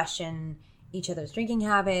question each other's drinking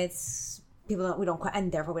habits.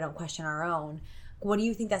 And therefore we don't question our own. What do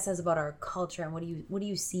you think that says about our culture, and what do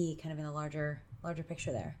you see kind of in the larger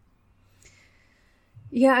picture there?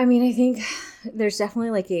 Yeah, I mean, I think there's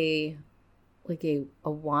definitely like a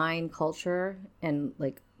wine culture, and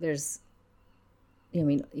like there's, I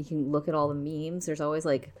mean, you can look at all the memes. There's always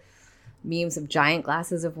like memes of giant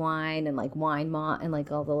glasses of wine and like wine and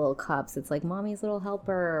like all the little cups. It's like mommy's little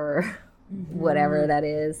helper or whatever that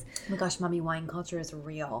is. Oh my gosh, mommy wine culture is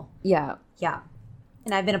real. Yeah. Yeah.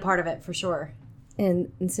 And I've been a part of it for sure.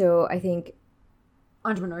 And so I think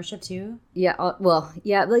entrepreneurship too. Yeah. Well,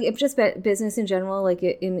 yeah, like it's just business in general, like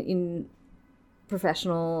in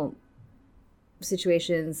professional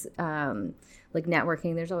situations, like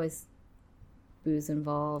networking, there's always booze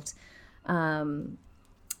involved.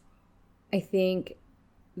 I think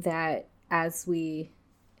that as we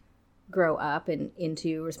grow up and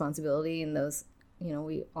into responsibility, and those,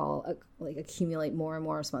 we all like accumulate more and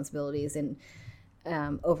more responsibilities, and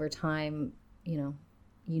over time, you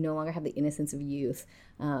no longer have the innocence of youth.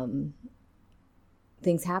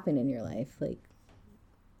 Things happen in your life, like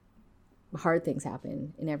hard things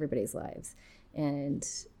happen in everybody's lives, and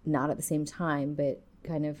not at the same time, but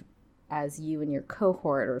kind of as you and your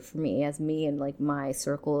cohort, or for me, as me and like my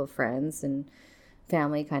circle of friends and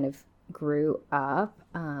family kind of grew up,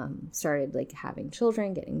 started like having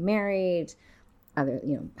children, getting married,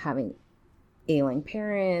 having ailing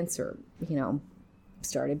parents, or,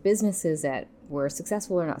 started businesses that were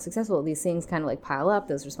successful or not successful. These things kind of like pile up,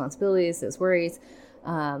 those responsibilities, those worries.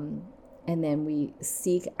 And then we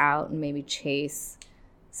seek out and maybe chase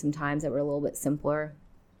some times that were a little bit simpler.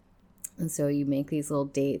 And so you make these little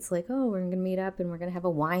dates like, oh, we're going to meet up and we're going to have a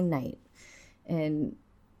wine night. And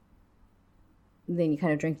then you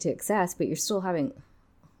kind of drink to excess, but you're still having,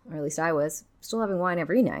 or at least I was, still having wine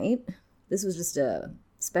every night. This was just a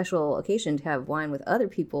special occasion to have wine with other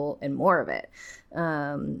people and more of it.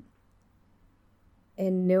 And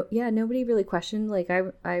nobody really questioned. Like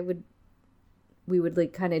we would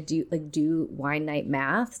like kind of do wine night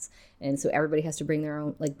maths. And so everybody has to bring their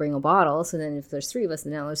own, like bring a bottle. So then if there's three of us,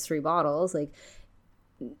 then now there's 3 bottles. Like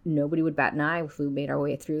nobody would bat an eye if we made our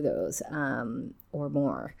way through those, or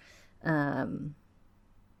more.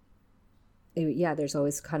 There's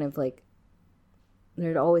always kind of like,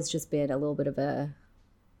 there'd always just been a little bit of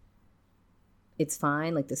it's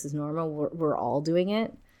fine, like this is normal, we're all doing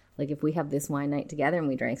it. Like if we have this wine night together and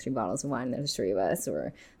we drank 3 bottles of wine and there's 3 of us,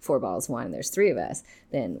 or 4 bottles of wine and there's 3 of us,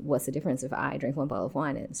 then what's the difference if I drink 1 bottle of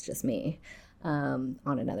wine and it's just me on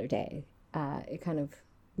another day? It kind of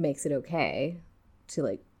makes it okay to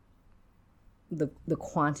like the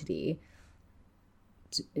quantity.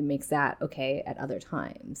 It makes that okay at other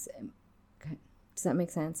times. Okay. Does that make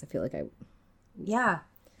sense? I feel like Yeah,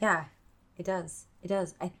 it does. It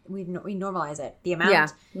does. We normalize it. The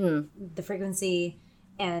amount, the frequency,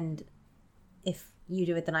 and if you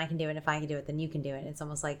do it, then I can do it. If I can do it, then you can do it. It's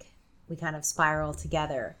almost like we kind of spiral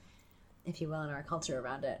together, if you will, in our culture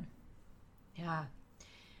around it. Yeah.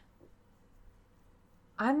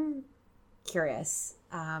 I'm curious.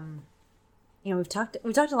 We've talked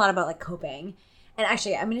a lot about like coping, and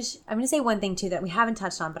actually, I'm gonna say one thing too that we haven't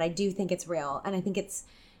touched on, but I do think it's real, and I think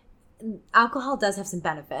alcohol does have some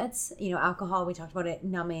benefits. Alcohol, we talked about it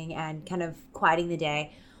numbing and kind of quieting the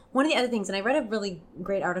day. One of the other things, and I read a really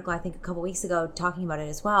great article, I think a couple weeks ago, talking about it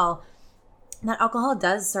as well, that alcohol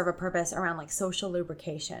does serve a purpose around like social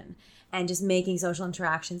lubrication and just making social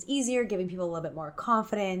interactions easier, giving people a little bit more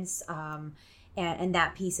confidence, and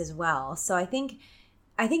that piece as well. So I think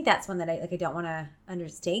that's one that I don't want to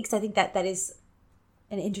understate, because I think that is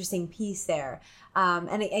an interesting piece there.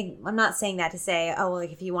 And I'm not saying that to say, oh, well,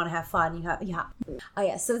 like if you want to have fun, oh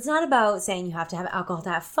yeah. So it's not about saying you have to have alcohol to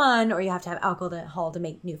have fun, or you have to have alcohol to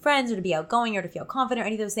make new friends, or to be outgoing, or to feel confident, or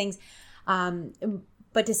any of those things.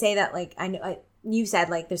 But to say that, like, you said,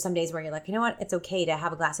 like, there's some days where you're like, you know what, it's okay to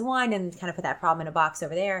have a glass of wine and kind of put that problem in a box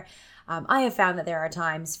over there. I have found that there are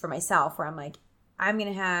times for myself where I'm like, I'm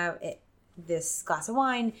going to have this glass of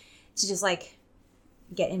wine to just like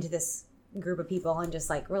get into this group of people and just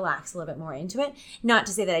like relax a little bit more into it. Not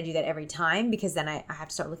to say that I do that every time, because then I have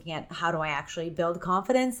to start looking at how do I actually build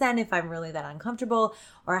confidence then if I'm really that uncomfortable,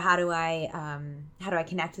 or how do I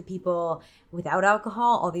connect with people without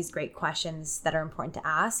alcohol? All these great questions that are important to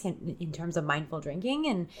ask in terms of mindful drinking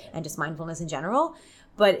and just mindfulness in general.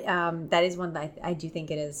 But that is one that I do think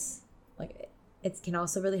it is like, it can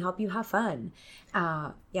also really help you have fun.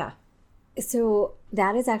 Yeah. So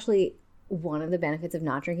that is actually one of the benefits of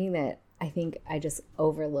not drinking that I think I just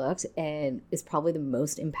overlooked and is probably the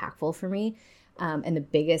most impactful for me, and the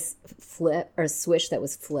biggest flip or switch that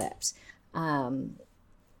was flipped.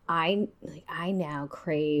 I now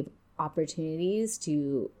crave opportunities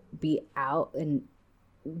to be out and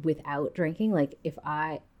without drinking. Like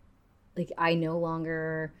I no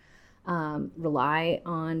longer rely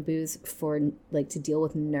on booze for like to deal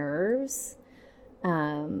with nerves.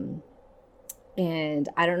 And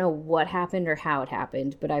I don't know what happened or how it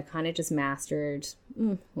happened, but I've kind of just mastered.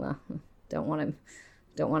 Don't want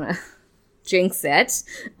to jinx it.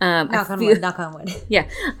 Knock on wood. Yeah,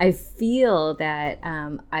 I feel that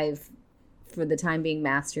I've, for the time being,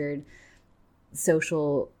 mastered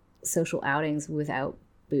social outings without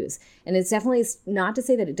booze, and it's definitely not to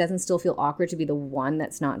say that it doesn't still feel awkward to be the one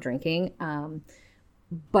that's not drinking.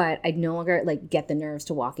 But I no longer like get the nerves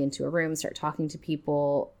to walk into a room, start talking to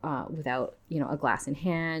people without, a glass in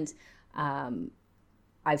hand.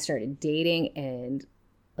 I've started dating, and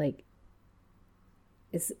like,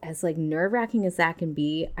 as like nerve wracking as that can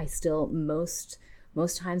be, I still most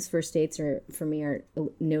times first dates are for me are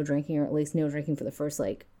no drinking, or at least no drinking for the first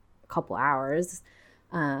like couple hours,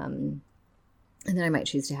 and then I might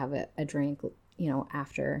choose to have a drink,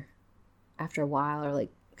 after a while, or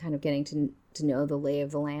like kind of getting to know the lay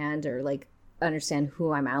of the land, or like understand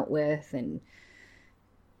who I'm out with and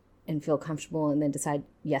feel comfortable, and then decide,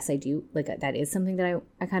 yes, I do. Like that is something that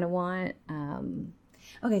I kind of want.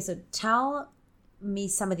 Okay, so tell me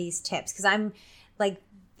some of these tips, because I'm like,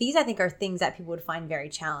 these I think are things that people would find very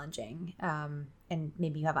challenging. And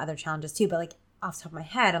maybe you have other challenges too, but like off the top of my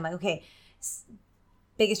head, I'm like, okay,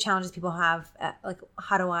 biggest challenges people have, like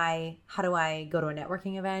how do I go to a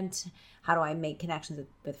networking event? How do I make connections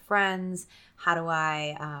with friends? How do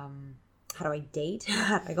I date?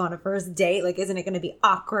 How do I go on a first date? Like, isn't it going to be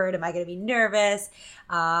awkward? Am I going to be nervous?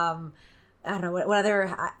 I don't know what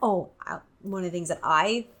other. One of the things that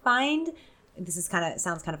I find, this is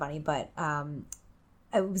sounds kind of funny, but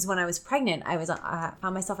it was when I was pregnant. I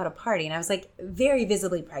found myself at a party, and I was like very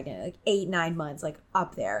visibly pregnant, like 8-9 months, like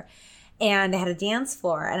up there. And they had a dance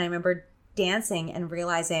floor, and I remember dancing and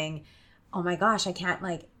realizing, oh my gosh, I can't,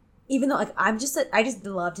 like, even though like I just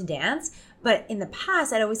love to dance, but in the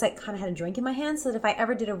past I'd always like kind of had a drink in my hand, so that if I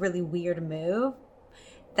ever did a really weird move,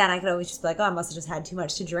 then I could always just be like, oh, I must have just had too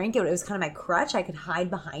much to drink. It was kind of my crutch. I could hide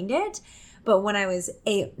behind it. But when I was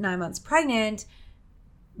 8-9 months pregnant,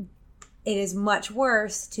 it is much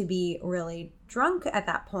worse to be really drunk at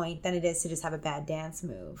that point than it is to just have a bad dance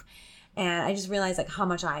move. And I just realized like how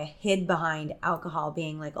much I hid behind alcohol,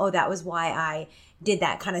 being like, oh, that was why I did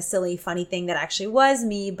that kind of silly, funny thing that actually was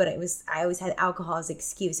me. But I always had alcohol as an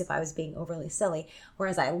excuse if I was being overly silly.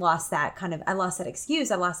 Whereas I lost that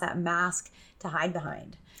excuse. I lost that mask to hide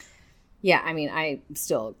behind. Yeah, I mean, I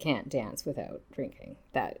still can't dance without drinking.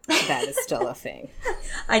 That is still a thing.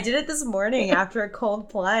 I did it this morning after a cold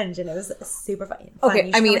plunge, and it was super fun. Okay,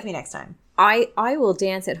 you should come with me next time. I will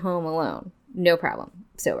dance at home alone, no problem,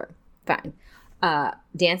 sober. Fine.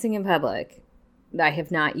 Dancing in public, I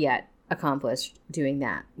have not yet accomplished doing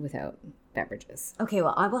that without beverages. Okay,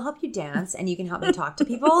 well, I will help you dance, and you can help me talk to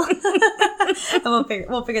people, and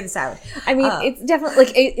we'll figure this out. I mean, it's definitely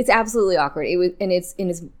like it's absolutely awkward.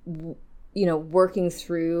 It's working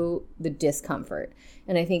through the discomfort,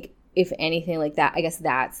 and I think if anything like that, I guess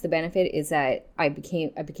that's the benefit, is that I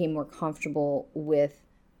became more comfortable with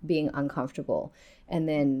being uncomfortable, and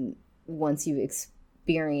then once you've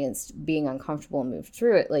experienced being uncomfortable and moved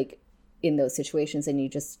through it, like in those situations, and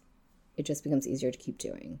it just becomes easier to keep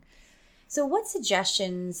doing. So what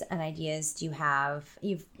suggestions and ideas do you have?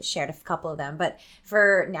 You've shared a couple of them, but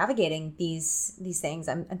for navigating these things,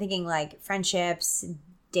 I'm thinking like friendships,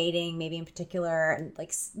 dating, maybe in particular, and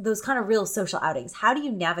like those kind of real social outings. How do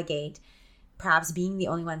you navigate perhaps being the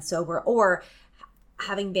only one sober, or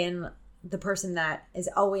having been the person that is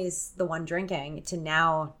always the one drinking to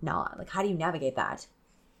now not? Like, how do you navigate that?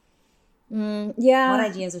 Yeah. What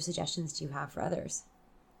ideas or suggestions do you have for others?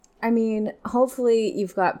 I mean, hopefully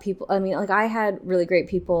you've got people. I mean, like I had really great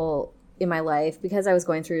people in my life because I was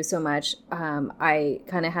going through so much. I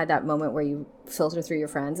kind of had that moment where you filter through your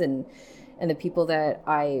friends and the people that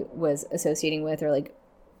I was associating with or like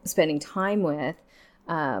spending time with.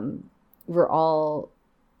 were all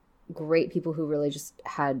great people who really just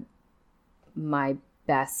had my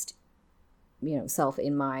best, self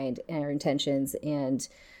in mind and intentions. And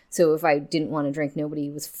so if I didn't want to drink, nobody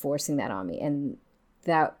was forcing that on me. And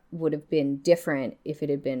that would have been different if it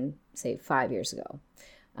had been, say, 5 years ago.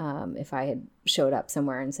 If I had showed up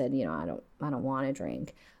somewhere and said, I don't want to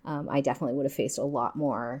drink, I definitely would have faced a lot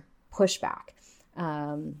more pushback.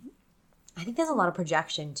 I think there's a lot of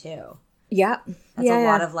projection too. Yeah. That's a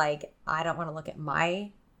lot of like, I don't want to look at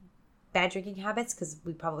my bad drinking habits because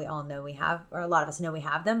we probably all know we have, or a lot of us know we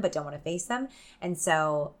have them, but don't want to face them. And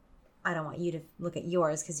so I don't want you to look at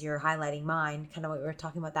yours because you're highlighting mine, kind of what we were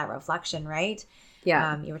talking about, that reflection, right?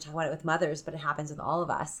 Yeah. You were talking about it with mothers, but it happens with all of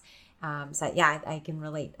us. So yeah, I can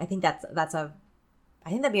relate. I think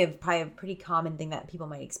that'd be probably a pretty common thing that people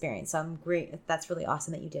might experience. So I'm great. That's really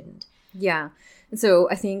awesome that you didn't. Yeah. And so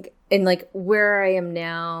I think, and like where I am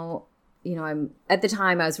now, at the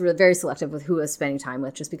time I was really very selective with who I was spending time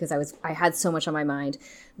with, just because I had so much on my mind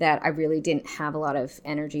that I really didn't have a lot of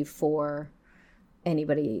energy for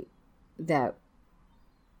anybody that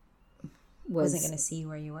wasn't going to see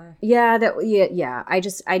where you were. Yeah.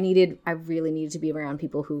 I really needed to be around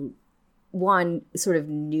people who, one, sort of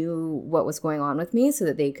knew what was going on with me so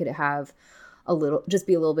that they could have give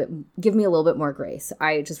me a little bit more grace.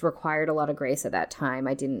 I just required a lot of grace at that time.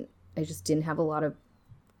 I just didn't have a lot of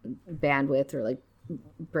bandwidth or like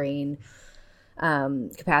brain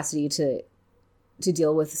capacity to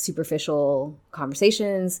deal with superficial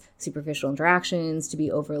conversations, superficial interactions,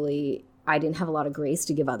 I didn't have a lot of grace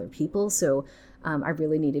to give other people. So I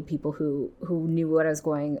really needed people who knew what was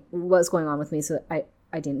going on with me, so I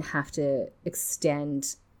didn't have to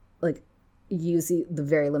use the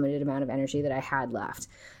very limited amount of energy that I had left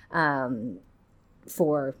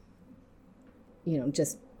for,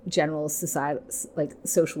 just general society, like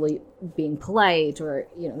socially being polite or,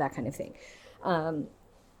 that kind of thing.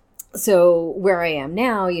 So where I am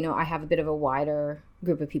now, I have a bit of a wider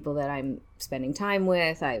group of people that I'm spending time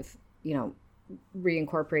with. I've,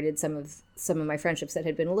 reincorporated some of my friendships that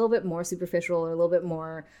had been a little bit more superficial or a little bit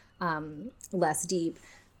more less deep,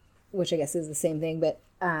 which I guess is the same thing, but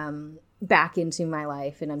back into my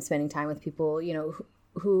life. And I'm spending time with people,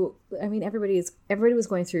 who everybody was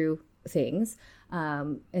going through things.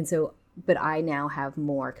 And so, but I now have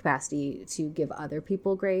more capacity to give other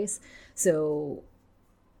people grace. So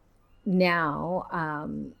now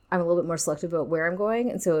I'm a little bit more selective about where I'm going.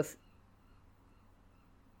 And so if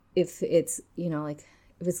it's, if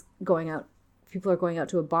it's going out, people are going out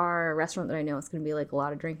to a bar or a restaurant that I know it's going to be like a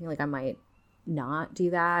lot of drinking, like I might not do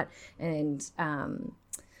that. And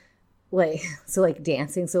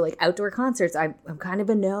dancing, so like outdoor concerts, I'm kind of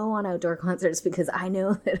a no on outdoor concerts because I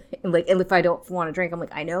know that and if I don't want to drink, I'm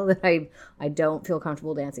like, I know that I don't feel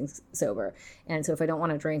comfortable dancing sober. And so if I don't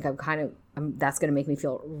want to drink, that's going to make me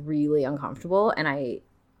feel really uncomfortable. And I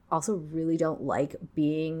also really hate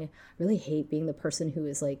being the person who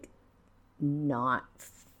is like not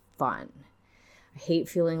fun. I hate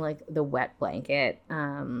feeling like the wet blanket.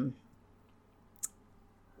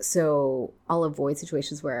 So I'll avoid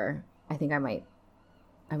situations where I think I might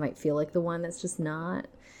feel like the one that's just not.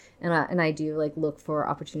 And I do like look for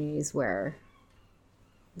opportunities where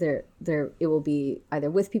it will be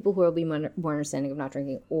either with people who will be more understanding of not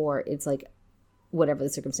drinking, or it's like whatever the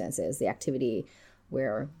circumstance is, the activity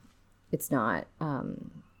where it's not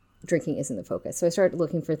drinking isn't the focus. So I started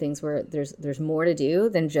looking for things where there's more to do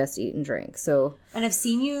than just eat and drink. And I've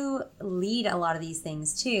seen you lead a lot of these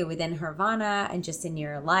things too within Hervana and just in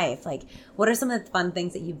your life. Like, what are some of the fun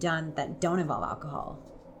things that you've done that don't involve alcohol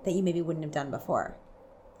that you maybe wouldn't have done before?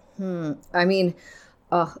 The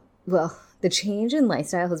change in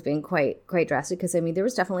lifestyle has been quite drastic, because there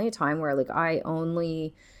was definitely a time where like I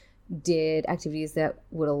only did activities that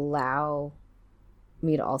would allow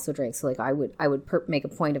me to also drink. So like I would make a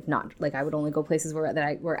point of not, like I would only go places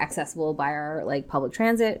were accessible by our like public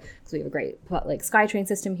transit, because we have a great like SkyTrain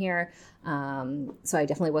system here. So I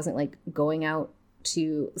definitely wasn't like going out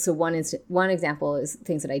to. So one example is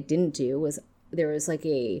things that I didn't do was there was like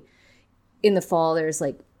in the fall there's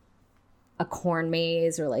like a corn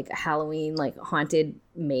maze or like a Halloween like haunted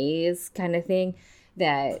maze kind of thing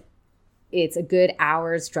that it's a good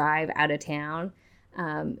hour's drive out of town.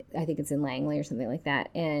 I think it's in Langley or something like that.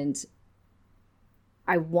 And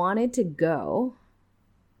I wanted to go,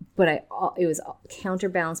 but it was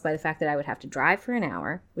counterbalanced by the fact that I would have to drive for an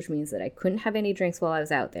hour, which means that I couldn't have any drinks while I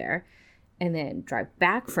was out there, and then drive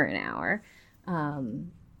back for an hour.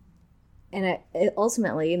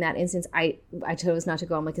 ultimately, in that instance, I chose not to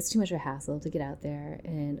go. I'm like, it's too much of a hassle to get out there,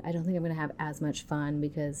 and I don't think I'm going to have as much fun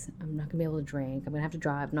because I'm not going to be able to drink. I'm going to have to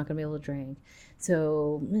drive. I'm not going to be able to drink.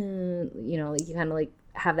 So, you know, like you kind of like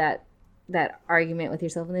have that argument with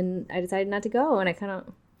yourself, and then I decided not to go, and I kind of,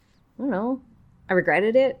 I don't know, I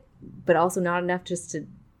regretted it, but also not enough just to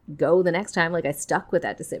go the next time. Like I stuck with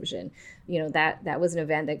that decision. You know, that was an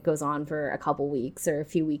event that goes on for a couple weeks or a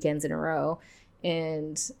few weekends in a row,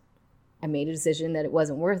 and I made a decision that it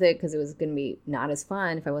wasn't worth it because it was going to be not as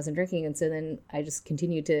fun if I wasn't drinking. And so then I just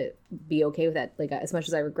continued to be okay with that. Like as much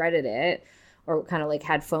as I regretted it or kind of like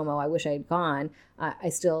had FOMO, I wish I had gone, I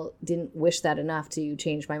still didn't wish that enough to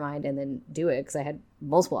change my mind and then do it because I had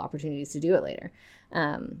multiple opportunities to do it later.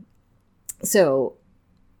 So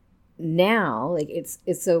now like it's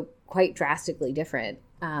so quite drastically different.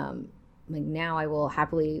 Like now I will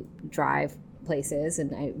happily drive places,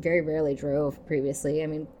 and I very rarely drove previously. I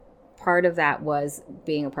mean, part of that was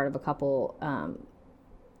being a part of a couple,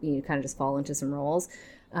 you kind of just fall into some roles,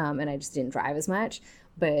 and I just didn't drive as much.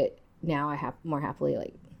 But now I have more happily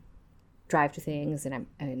like drive to things,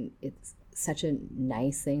 and it's such a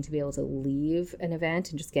nice thing to be able to leave an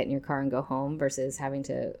event and just get in your car and go home versus having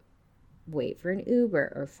to wait for an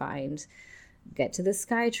Uber or get to the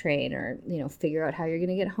SkyTrain or, you know, figure out how you're going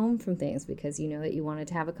to get home from things because you know that you wanted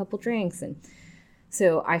to have a couple drinks. And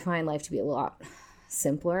so I find life to be a lot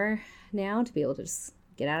simpler now, to be able to just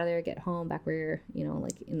get out of there, get home, back where you're, you know,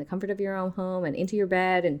 like in the comfort of your own home and into your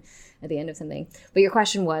bed and at the end of something. But your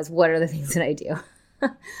question was, what are the things that I do?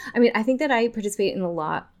 I mean, I think that I participate in a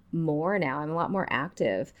lot more now. I'm a lot more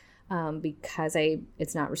active because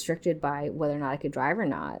it's not restricted by whether or not I could drive or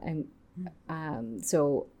not.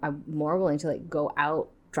 So I'm more willing to like go out,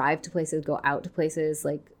 drive to places, go out to places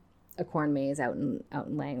like a corn maze out in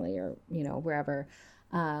Langley or, you know, wherever.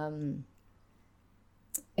 And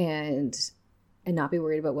not be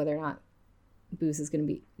worried about whether or not booze is going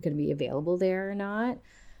to be available there or not.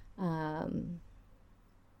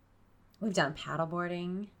 We've done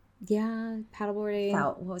paddleboarding. Yeah, paddleboarding.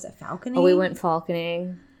 What was it? Falconing? Oh, we went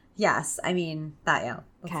falconing. Yes, I mean that. Yeah,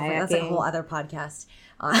 kayaking. That's a whole other podcast.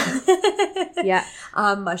 Yeah.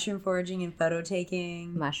 Mushroom foraging and photo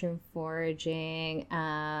taking. Mushroom foraging.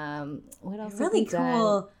 What else? Really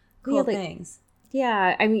cool things.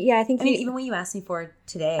 Yeah, I mean, I think. Even what you asked me for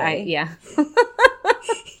today. Yeah.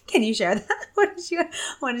 Can you share that? What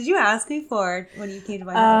did you ask me for when you came to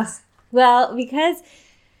my house? Well, because.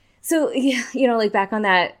 So, you know, like back on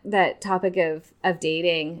that topic of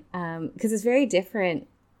dating, because it's very different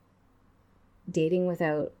dating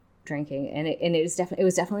without drinking. And it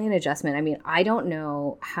was definitely an adjustment. I mean, I don't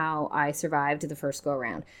know how I survived the first go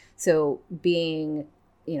around. So being,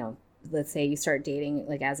 you know, let's say you start dating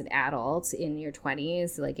like as an adult in your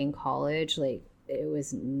 20s, like in college, like it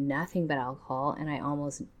was nothing but alcohol. And I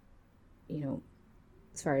almost, you know,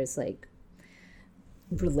 as far as like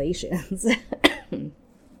relations,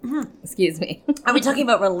 excuse me. Are we talking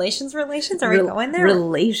about relations? Are we going there?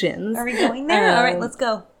 Relations. Are we going there? All right, let's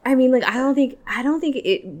go. I mean, like, I don't think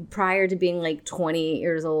it prior to being like 20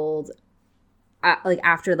 years old, like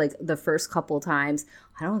after like the first couple times,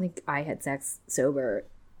 I don't think I had sex sober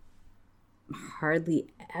hardly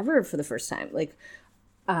ever for the first time, like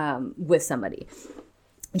with somebody.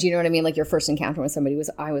 Do you know what I mean? Like your first encounter with somebody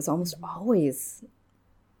I was almost always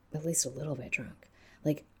at least a little bit drunk.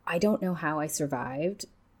 Like, I don't know how I survived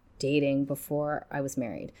dating before I was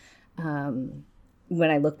married. When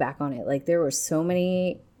I look back on it, like there were so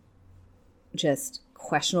many just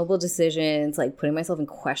questionable decisions, like putting myself in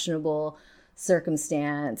questionable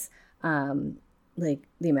circumstance, like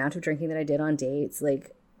the amount of drinking that I did on dates.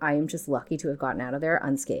 Like I am just lucky to have gotten out of there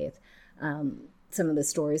unscathed. Some of the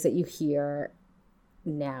stories that you hear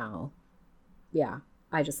now, yeah,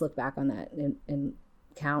 I just look back on that and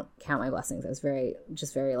count my blessings. I was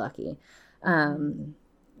very lucky. And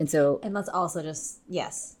let's also just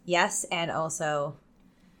yes, and also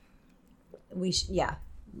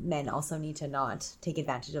men also need to not take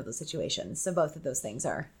advantage of those situations. So both of those things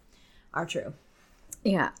are true.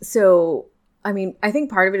 Yeah. So I mean, I think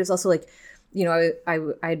part of it is also like, you know, I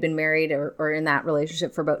had been married or in that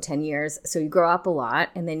relationship for about 10 years. So you grow up a lot,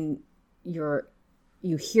 and then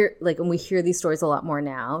you hear, like, and we hear these stories a lot more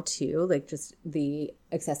now too, like just the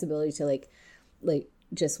accessibility to like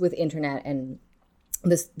just with internet and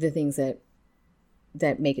the things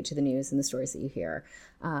that make it to the news and the stories that you hear.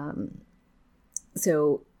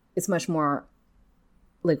 So it's much more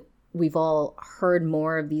like we've all heard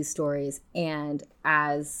more of these stories. And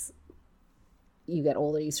as you get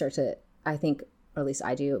older, you start to, I think, or at least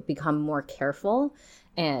I do, become more careful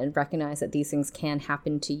and recognize that these things can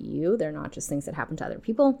happen to you. They're not just things that happen to other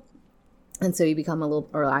people. And so I became a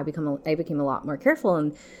lot more careful.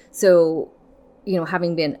 And so,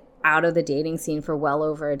 having been out of the dating scene for well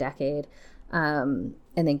over a decade, and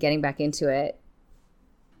then getting back into it,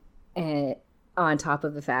 and on top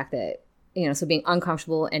of the fact that, so being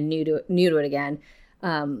uncomfortable and new to it again,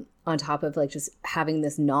 on top of like just having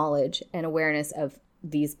this knowledge and awareness of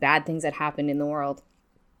these bad things that happen in the world,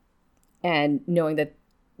 and knowing that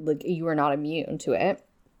like you are not immune to it.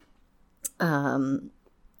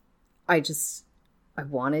 I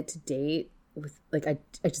wanted to date with like, I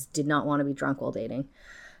just did not want to be drunk while dating.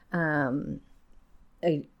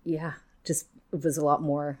 Just was a lot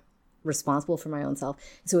more responsible for my own self.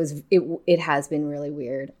 So it has been really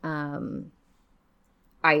weird. I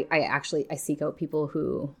seek out people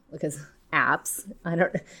who, because apps,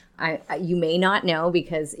 you may not know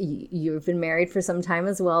because you've been married for some time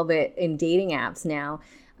as well, but in dating apps now,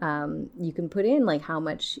 you can put in like how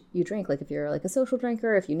much you drink. Like if you're like a social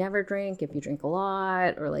drinker, if you never drink, if you drink a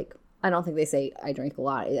lot, or like, I don't think they say I drink a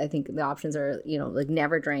lot. I think the options are, like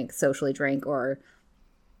never drink, socially drink, or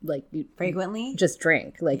like frequently just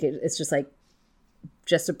drink. Like it's just like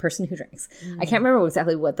just a person who drinks. I can't remember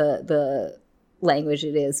exactly what the language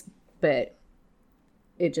it is, but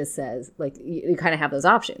it just says like you kind of have those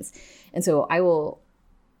options. And so I will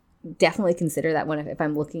definitely consider that if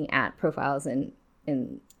I'm looking at profiles and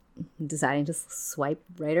deciding to swipe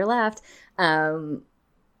right or left. I'll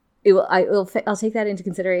take that into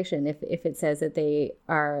consideration. If it says that they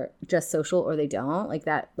are just social or they don't like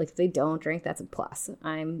that, like if they don't drink, that's a plus.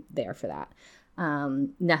 I'm there for that.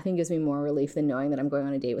 Nothing gives me more relief than knowing that I'm going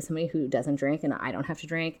on a date with somebody who doesn't drink and I don't have to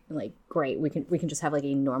drink. And like, great, we can just have like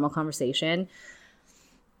a normal conversation.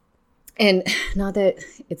 And not that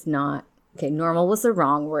it's not okay. Normal was the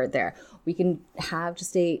wrong word there. We can have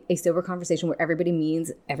just a sober conversation where everybody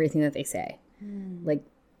means everything that they say. Like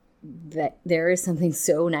that there is something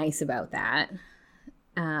so nice about that.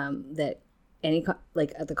 That any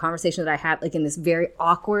like the conversation that I have, like in this very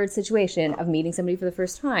awkward situation of meeting somebody for the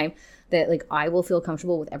first time, that like I will feel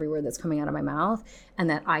comfortable with every word that's coming out of my mouth, and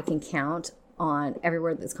that I can count on every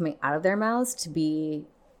word that's coming out of their mouths to be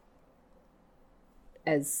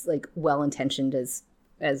as like well-intentioned as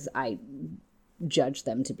I judge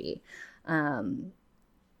them to be.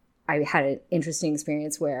 I had an interesting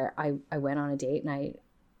experience where I went on a date and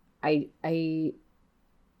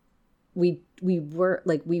we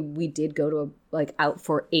did go to out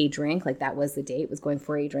for a drink. Like that was the date, was going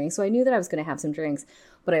for a drink. So I knew that I was going to have some drinks,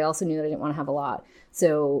 but I also knew that I didn't want to have a lot.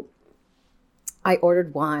 So I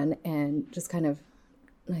ordered one and just kind of,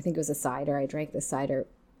 I think it was a cider. I drank this cider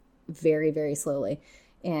very, very slowly.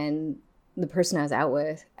 And the person I was out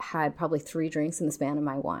with had probably 3 drinks in the span of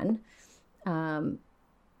my one. And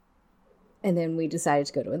then we decided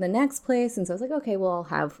to go to the next place. And so I was like, okay, well, I'll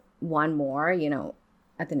have one more,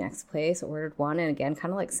 at the next place. I ordered one. And again,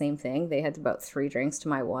 kind of like same thing. They had about 3 drinks to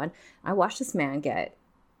my one. I watched this man get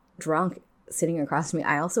drunk sitting across from me.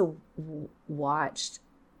 I also watched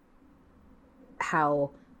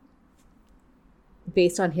how,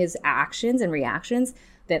 based on his actions and reactions,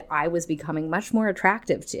 that I was becoming much more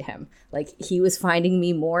attractive to him. Like he was finding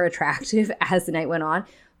me more attractive as the night went on,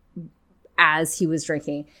 as he was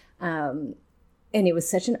drinking. And it was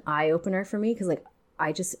such an eye opener for me because like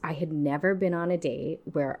I had never been on a date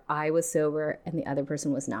where I was sober and the other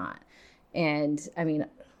person was not. And I mean,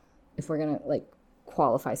 if we're gonna like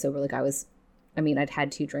qualify sober, like I'd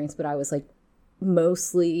had 2 drinks, but I was like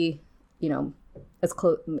mostly, as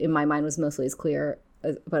close in my mind was mostly as clear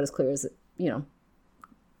as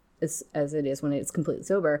as it is when it's completely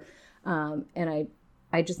sober. And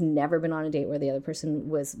I just never been on a date where the other person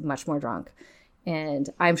was much more drunk. And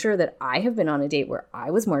I'm sure that I have been on a date where I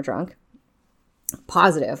was more drunk.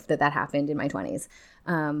 Positive that happened in my 20s.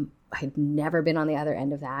 I'd never been on the other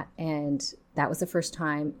end of that. And that was the first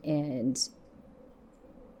time. And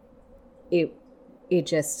it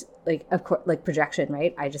just like, of course, like projection,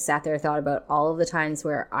 right? I just sat there and thought about all of the times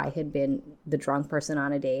where I had been the drunk person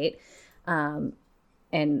on a date.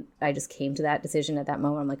 And I just came to that decision at that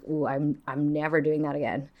moment. I'm like, ooh, I'm never doing that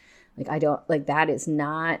again. Like, I don't like, that is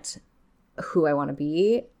not who I want to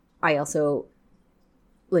be. I also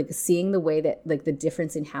like seeing the way that like the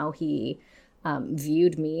difference in how he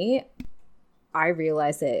viewed me. I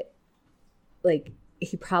realized that like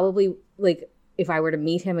he probably like, if I were to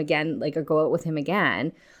meet him again, like, or go out with him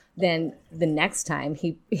again, then the next time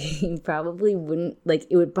he probably wouldn't, like,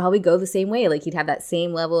 it would probably go the same way. Like he'd have that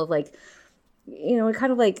same level of like,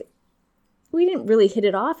 kind of like, we didn't really hit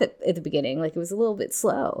it off at the beginning. Like it was a little bit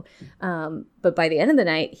slow. But by the end of the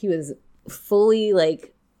night, he was fully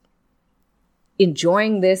like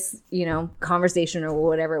enjoying this, conversation or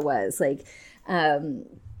whatever it was. Like, and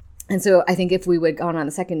And so I think if we would gone on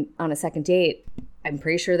a second date, I'm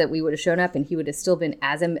pretty sure that we would have shown up and he would have still been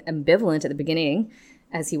as ambivalent at the beginning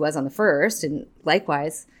as he was on the first, and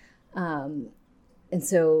likewise. And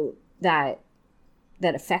so that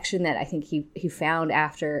affection that I think he found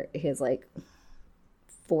after his like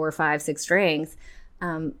 4, 5, 6 drinks,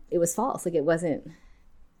 it was false. Like it wasn't.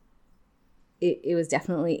 It was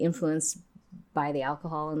definitely influenced by the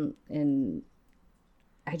alcohol, and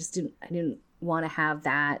I didn't want to have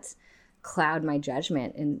that cloud my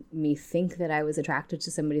judgment and me think that I was attracted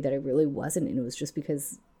to somebody that I really wasn't, and it was just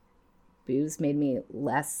because booze made me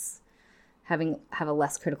have a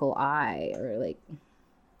less critical eye, or like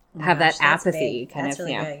have that apathy kind that's of.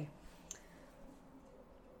 Really yeah. big.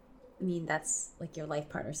 I mean, that's like your life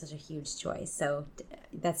partner is such a huge choice, so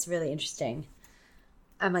that's really interesting.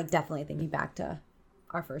 I'm like definitely thinking back to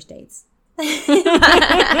our first dates. But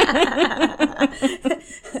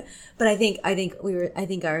I think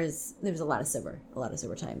ours, there was a lot of sober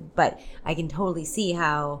time, but I can totally see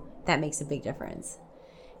how that makes a big difference.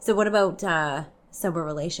 So what about sober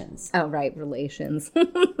relations? Oh, right. Relations.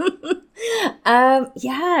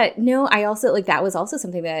 Yeah, no, I also like, that was also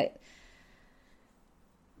something that,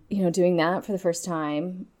 doing that for the first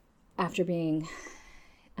time after being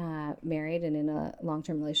married and in a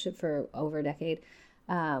long-term relationship for over a decade.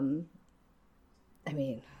 I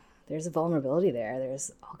mean, there's a vulnerability there.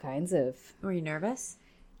 There's all kinds of... Were you nervous?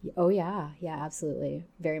 Oh, yeah. Yeah, absolutely.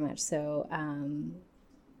 Very much so. And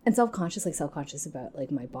self-conscious about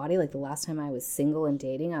like my body. Like the last time I was single and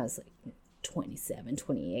dating, I was like 27,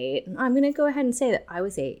 28. And I'm going to go ahead and say that I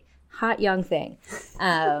was a hot young thing,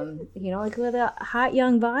 like with a hot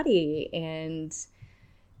young body, and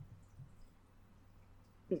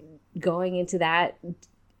going into that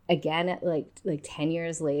again at like 10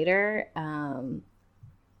 years later,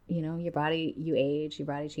 your body, you age, your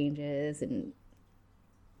body changes, and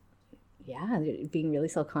being really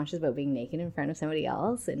self-conscious about being naked in front of somebody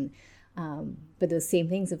else. And but those same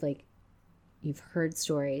things of like, you've heard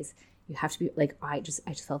stories, you have to be like, I just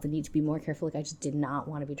felt the need to be more careful. Like I just did not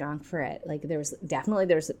want to be drunk for it. Like there's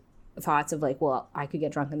thoughts of like, well, I could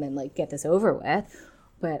get drunk and then like get this over with,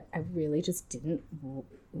 but I really just didn't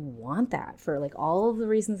want that for like all of the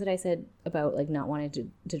reasons that I said about like not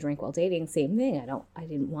wanting to drink while dating. Same thing. I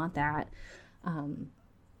didn't want that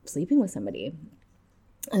sleeping with somebody.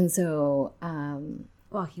 And so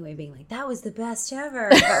walking away being like, that was the best ever,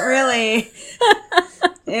 but really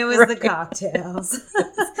it was the cocktails.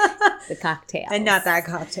 The cocktail. And not that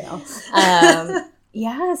cocktail.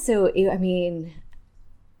 Yeah, so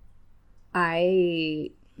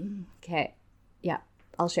okay. Yeah,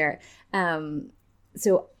 I'll share it.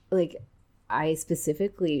 So like I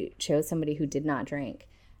specifically chose somebody who did not drink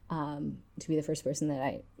to be the first person that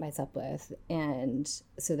I slept with, and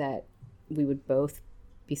so that we would both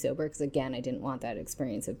be sober, because again, I didn't want that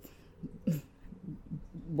experience of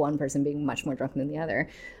one person being much more drunk than the other.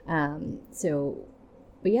 So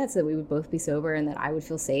that we would both be sober, and that I would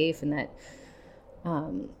feel safe, and that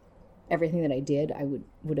everything that I did, I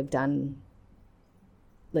would have done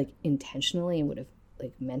like intentionally and would have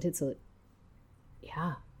like meant it. So that,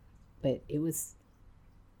 yeah, but it was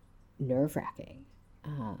nerve-wracking.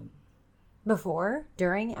 Before,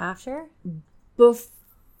 during, after?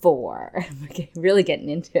 Before. Okay, really getting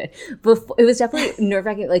into it. Before, it was definitely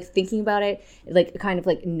nerve-wracking, like thinking about it, like kind of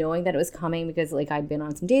like knowing that it was coming, because like I'd been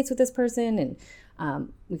on some dates with this person, and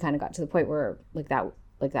we kind of got to the point where that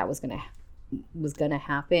was gonna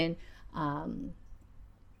happen.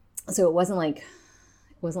 So it wasn't like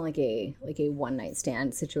a one night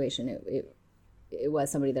stand situation. It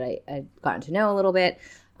was somebody that I'd gotten to know a little bit,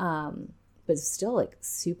 but it's still like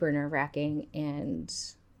super nerve wracking. And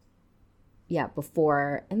yeah,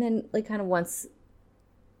 before, and then like kind of once,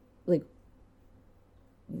 like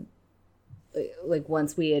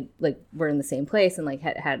once we had like were in the same place and like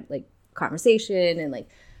had like conversation and like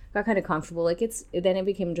got kind of comfortable, like then it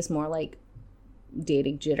became just more like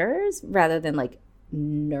dating jitters rather than like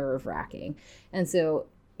nerve wracking. And so,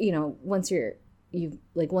 once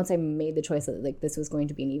I made the choice that like this was going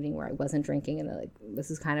to be an evening where I wasn't drinking, and that like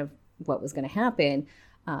this is kind of what was going to happen,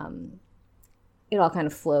 it all kind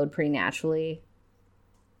of flowed pretty naturally.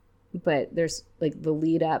 But there's like the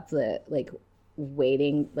lead up, the like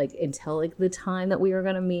waiting like until like the time that we were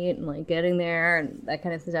going to meet and like getting there and that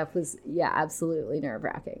kind of stuff was, yeah, absolutely nerve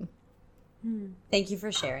wracking. Thank you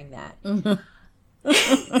for sharing that.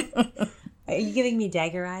 Are you giving me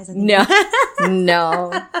dagger eyes? No. No.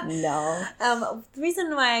 The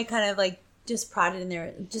reason why I kind of like just prodded in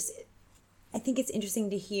there, I think it's interesting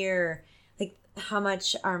to hear like how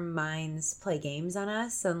much our minds play games on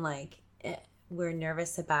us, and like we're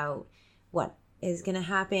nervous about what is going to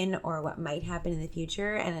happen or what might happen in the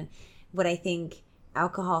future. And what I think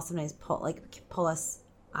alcohol sometimes pull us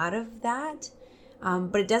out of that.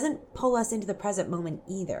 But it doesn't pull us into the present moment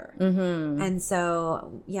either. Mm-hmm. And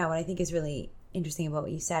so, yeah, what I think is really interesting about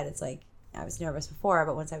what you said, it's like, I was nervous before,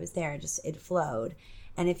 but once I was there, it flowed.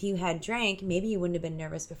 And if you had drank, maybe you wouldn't have been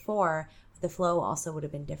nervous before. But the flow also would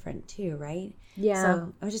have been different too, right? Yeah.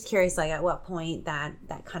 So I was just curious, like, at what point that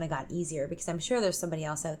kind of got easier, because I'm sure there's somebody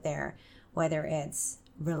else out there, whether it's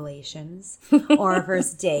relations or a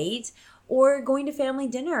first date or going to family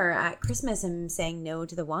dinner at Christmas and saying no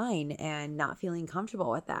to the wine and not feeling comfortable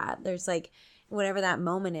with that. There's like whatever that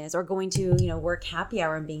moment is, or going to, work happy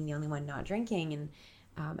hour and being the only one not drinking.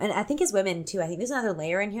 And I think as women too, I think there's another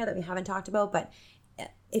layer in here that we haven't talked about, but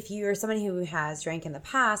if you're somebody who has drank in the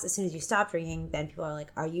past, as soon as you stop drinking, then people are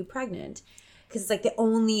like, are you pregnant? Because it's like the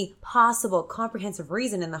only possible comprehensive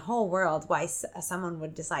reason in the whole world why someone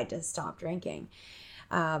would decide to stop drinking.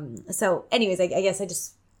 So anyways, I guess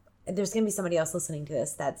there's going to be somebody else listening to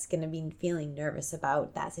this that's going to be feeling nervous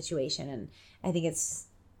about that situation. And I think it's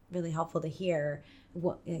really helpful to hear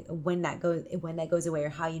when that goes away or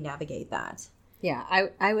how you navigate that. Yeah,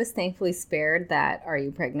 I was thankfully spared that "Are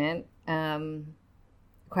you pregnant?"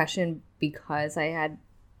 question because I had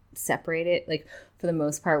separated, like, for the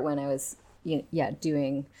most part when I was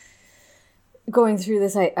going through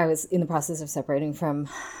this, I was in the process of separating from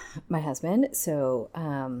my husband, so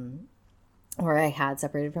or I had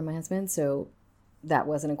separated from my husband, so that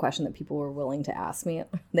wasn't a question that people were willing to ask me.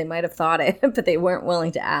 They might have thought it, but they weren't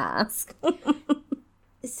willing to ask.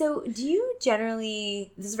 So do you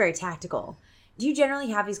generally, this is very tactical, do you generally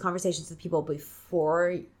have these conversations with people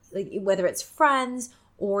before, like whether it's friends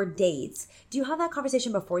or dates? Do you have that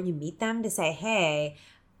conversation before you meet them to say, hey,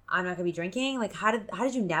 I'm not going to be drinking? Like, how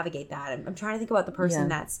did you navigate that? I'm trying to think about the person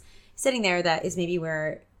that's sitting there that is maybe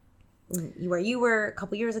where you were a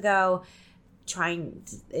couple years ago,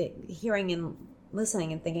 hearing and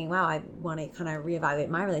listening and thinking, wow, I want to kind of reevaluate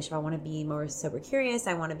my relationship. I want to be more sober curious.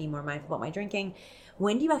 I want to be more mindful about my drinking.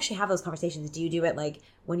 When do you actually have those conversations? Do you do it like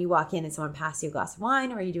when you walk in and someone passes you a glass of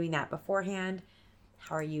wine, or are you doing that beforehand?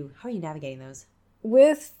 How are you navigating those?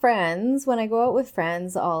 With friends, when I go out with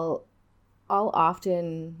friends, I'll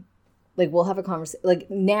often, like, we'll have a conversation. Like,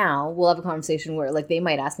 now we'll have a conversation where, like, they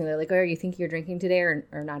might ask me, they're like, oh, are you thinking you're drinking today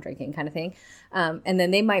or not drinking, kind of thing. And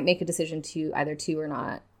then they might make a decision to either or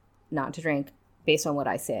not to drink based on what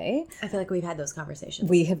I say. I feel like we've had those conversations.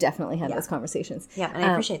 We have definitely had those conversations. Yeah, and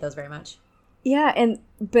I appreciate those very much. Yeah,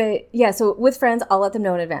 so with friends, I'll let them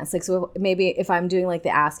know in advance. Like, so maybe if I'm doing like the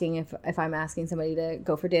asking, if I'm asking somebody to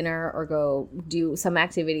go for dinner or go do some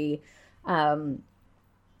activity, I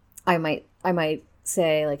might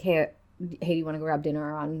say like, hey, do you want to go grab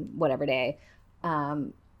dinner on whatever day?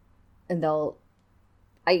 And I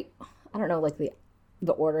don't know, like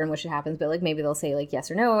the order in which it happens, but like maybe they'll say like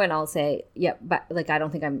yes or no, and I'll say, yep, but like I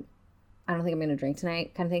don't think I'm going to drink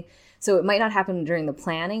tonight, kind of thing. So it might not happen during the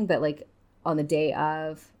planning, but like on the day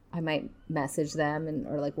of, I might message them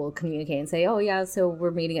or like we'll communicate and say, oh yeah, so we're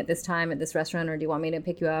meeting at this time at this restaurant, or do you want me to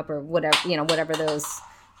pick you up, or whatever, whatever those,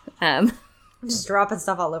 I'm just dropping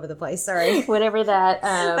stuff all over the place. Sorry. Whatever that,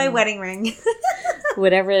 my wedding ring,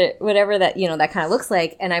 whatever that, that kind of looks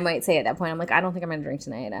like. And I might say at that point, I'm like, I don't think I'm going to drink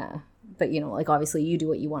tonight. But, like, obviously you do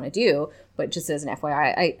what you want to do. But just as an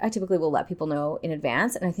FYI, I typically will let people know in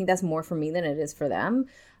advance. And I think that's more for me than it is for them.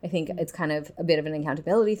 I think it's kind of a bit of an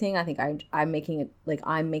accountability thing. I think I'm making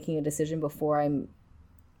a decision before I'm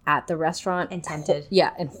at the restaurant. And tempted.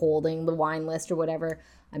 And holding the wine list or whatever.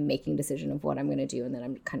 I'm making a decision of what I'm going to do. And then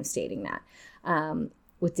I'm kind of stating that.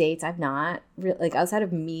 With dates, I've not really, outside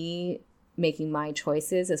of me making my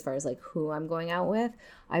choices as far as like who I'm going out with,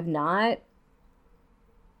 I've not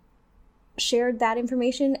shared that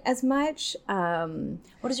information as much.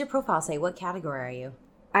 What does your profile say? What category are you?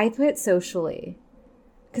 I put socially,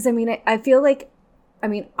 because I feel like,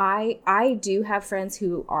 I do have friends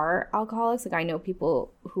who are alcoholics. Like, I know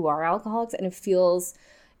people who are alcoholics, and it feels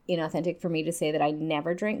inauthentic for me to say that I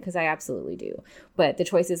never drink, because I absolutely do. But the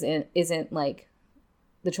choice isn't like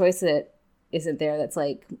the choice that isn't there. That's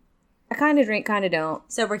like, I kind of drink, kind of don't.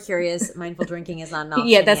 Sober curious, mindful drinking is not an option.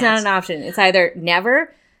 Yeah, that's not an option. It's either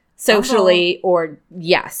never, socially, Bumble, or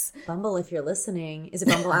yes. Bumble, if you're listening. Is it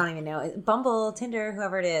Bumble? I don't even know. Bumble, Tinder,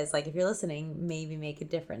 whoever it is. Like, if you're listening, maybe make a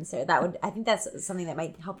difference there. I think that's something that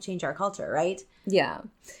might help change our culture, right? Yeah.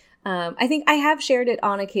 I think I have shared it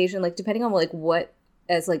on occasion, like, depending on like what,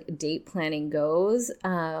 as like date planning goes.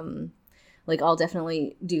 Like, I'll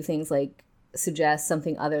definitely do things like suggest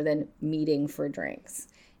something other than meeting for drinks.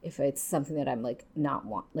 If it's something that I'm like not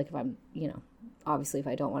want, like if I'm, obviously if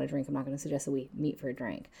I don't want to drink, I'm not going to suggest that we meet for a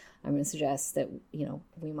drink. I'm going to suggest that,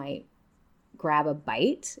 we might grab a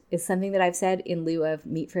bite is something that I've said in lieu of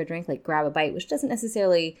meet for a drink, like grab a bite, which doesn't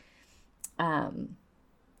necessarily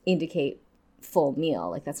indicate full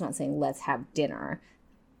meal. Like that's not saying let's have dinner,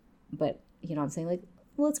 but I'm saying like,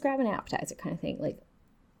 well, let's grab an appetizer kind of thing. Like,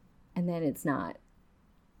 and then it's not,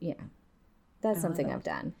 that's something I've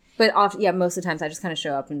done. But often, most of the times I just kind of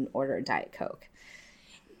show up and order a Diet Coke.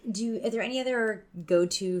 Are there any other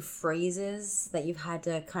go-to phrases that you've had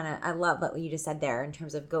to I love what you just said there in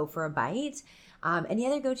terms of go for a bite. Any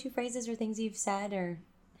other go-to phrases or things you've said or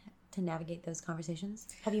to navigate those conversations?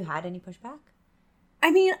 Have you had any pushback? I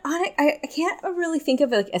mean, I can't really think of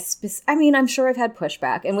like a specific, I mean, I'm sure I've had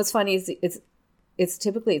pushback. And what's funny is it's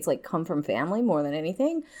typically like come from family more than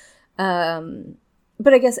anything.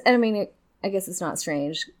 But I guess it's not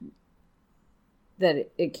strange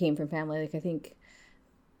that it came from family. Like I think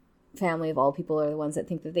family of all people are the ones that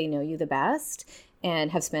think that they know you the best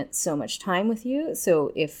and have spent so much time with you.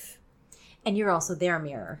 So and you're also their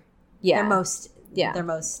mirror. Yeah. Their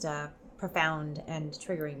most profound and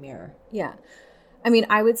triggering mirror. Yeah. I mean,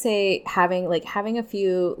 I would say having a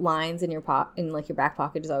few lines in your your back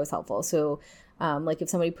pocket is always helpful. So like if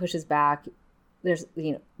somebody pushes back, there's,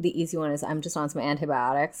 the easy one is I'm just on some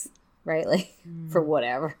antibiotics, right? Like for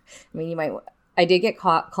whatever. I mean, I did get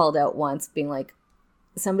called out once being like,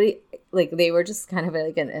 somebody like they were just kind of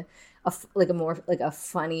like a more like a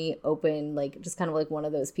funny open like just kind of like one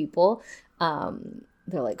of those people.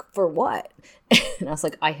 They're like, for what? And I was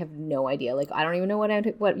like, I have no idea. Like I don't even know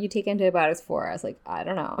what you take antibiotics for. I was like, I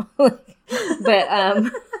don't know. But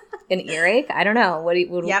an earache, I don't know.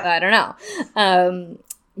 Yep. I don't know.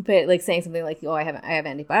 But like saying something like, oh, I have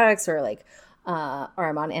antibiotics, or like or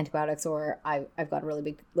I'm on antibiotics, or I've got a really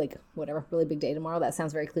big really big day tomorrow. That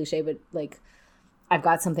sounds very cliche, but like I've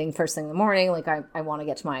got something first thing in the morning, like I want to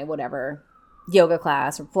get to my whatever yoga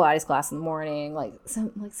class or Pilates class in the morning,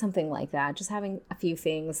 something like that. Just having a few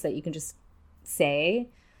things that you can just say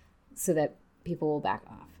so that people will back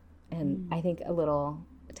off. And I think a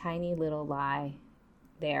tiny little lie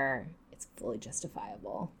there, it's fully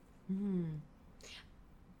justifiable.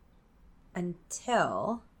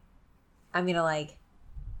 Until I'm going to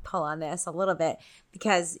pull on this a little bit,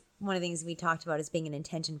 because one of the things we talked about as being an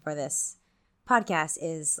intention for this podcast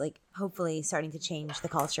is hopefully starting to change the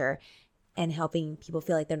culture and helping people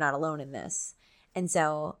feel like they're not alone in this. And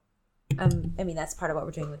so, that's part of what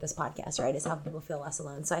we're doing with this podcast, right? Is helping people feel less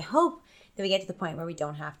alone. So I hope that we get to the point where we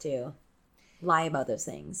don't have to lie about those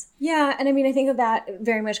things. Yeah. And I think that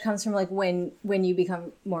very much comes from when you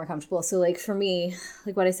become more comfortable. So for me,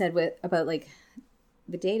 what I said about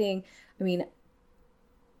the dating,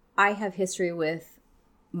 I have history with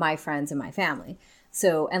my friends and my family.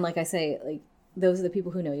 So, and like I say, those are the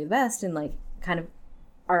people who know you the best and kind of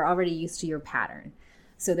are already used to your pattern.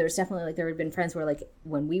 So there's definitely there had been friends where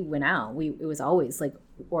when we went out, it was always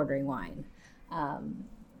ordering wine.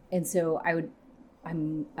 And so I would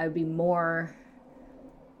be more,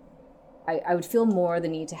 I would feel more the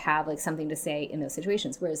need to have something to say in those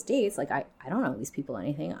situations. Whereas dates, I don't know these people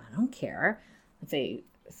anything. I don't care if they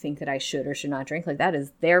think that I should or should not drink. That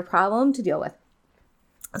is their problem to deal with.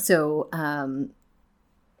 So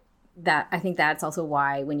that I think that's also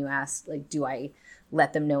why when you ask do I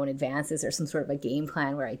let them know in advance, is there some sort of a game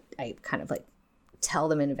plan where I kind of tell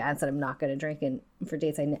them in advance that I'm not going to drink? And for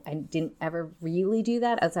dates, I didn't ever really do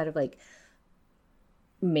that outside of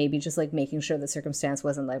maybe just making sure the circumstance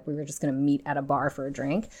wasn't we were just going to meet at a bar for a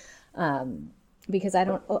drink, because I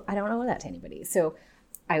don't owe that to anybody. So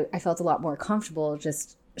I felt a lot more comfortable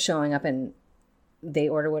just showing up and they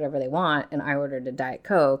order whatever they want and I ordered a Diet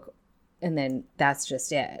Coke, and then that's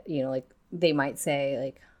just it. They might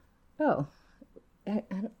say oh, I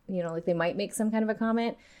don't, they might make some kind of a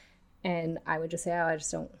comment, and I would just say, oh, I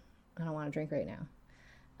don't want to drink right now.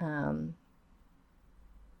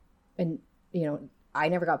 And I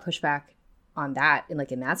never got pushback on that in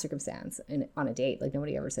that circumstance and on a date.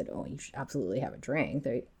 Nobody ever said, oh, you should absolutely have a drink.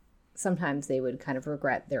 Sometimes they would kind of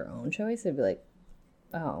regret their own choice. They'd be like,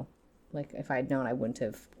 oh, if I'd known, I wouldn't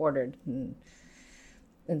have ordered.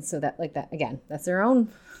 And so that again, that's their own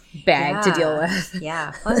bag to deal with.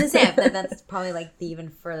 Yeah. Well, I was going to say, that's probably the even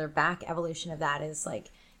further back evolution of that is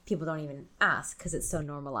people don't even ask because it's so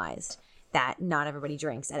normalized that not everybody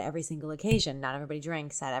drinks at every single occasion. Not everybody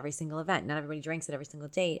drinks at every single event. Not everybody drinks at every single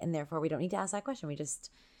date. And therefore we don't need to ask that question. It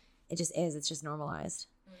just is. It's just normalized.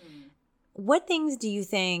 Mm-hmm. What things do you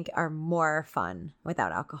think are more fun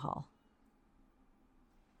without alcohol?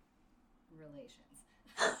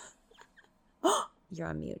 You're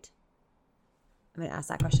on mute. I'm going to ask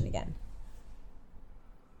that question again.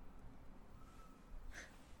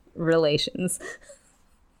 relations.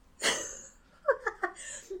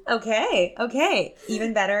 Okay.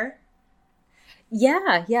 Even better.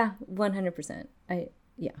 Yeah, 100%.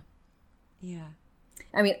 Yeah.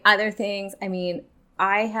 I mean, other things,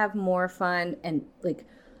 I have more fun and like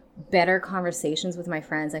better conversations with my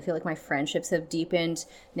friends. I feel like my friendships have deepened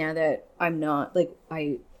now that I'm not like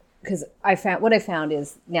because what I found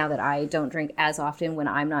is now that I don't drink as often, when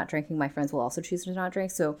I'm not drinking, my friends will also choose to not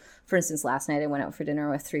drink. So for instance, last night I went out for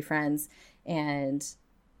dinner with 3 friends, and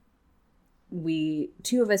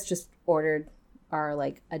two of us just ordered our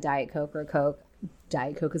like a Diet Coke or a Coke.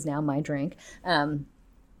 Diet Coke is now my drink.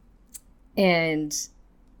 And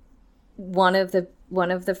one of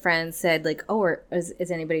the friends said like, oh,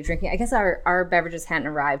 is anybody drinking? I guess our beverages hadn't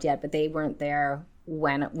arrived yet, but they weren't there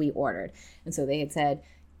when we ordered. And so they had said,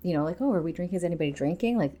 like, oh, are we drinking? Is anybody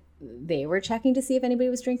drinking? Like they were checking to see if anybody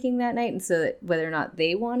was drinking that night. And so whether or not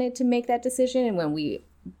they wanted to make that decision. And when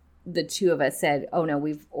the two of us said, oh no,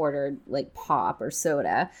 we've ordered like pop or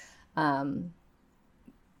soda.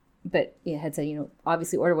 But it had said,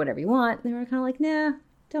 obviously order whatever you want. They were kind of like, nah,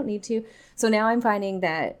 don't need to. So now I'm finding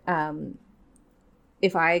that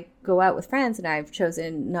if I go out with friends and I've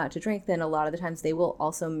chosen not to drink, then a lot of the times they will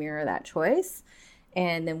also mirror that choice.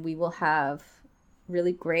 And then we will have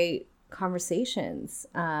really great conversations.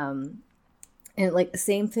 And like the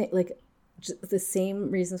same thing, like just the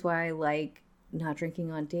same reasons why I like not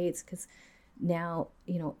drinking on dates. Because now,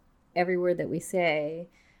 every word that we say,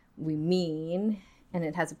 we mean, and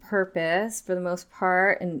it has a purpose for the most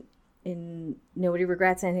part. And nobody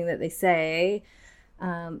regrets anything that they say.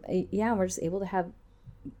 We're just able to have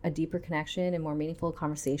a deeper connection and more meaningful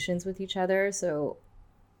conversations with each other. So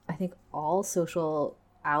I think all social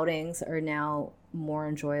outings are now more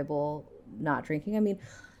enjoyable not drinking. I mean,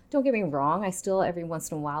 don't get me wrong, I still every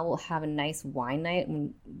once in a while will have a nice wine night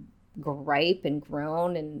and gripe and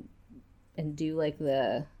groan and do like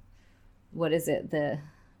what is the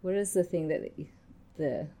thing that it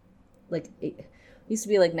used to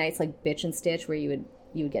be like nights like Bitch and Stitch, where you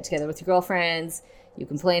would get together with your girlfriends, you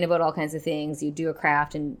complain about all kinds of things, you do a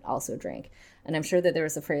craft and also drink. And I'm sure that there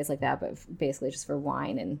was a phrase like that, but basically just for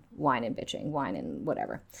wine and bitching, wine and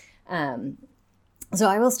whatever. So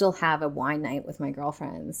I will still have a wine night with my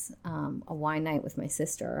girlfriends, a wine night with my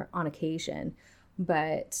sister on occasion,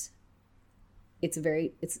 but it's a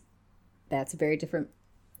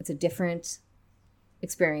different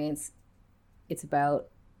experience. It's about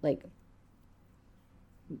like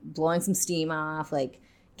blowing some steam off, like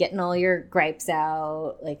getting all your gripes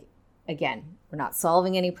out. Like, again, we're not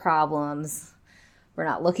solving any problems. We're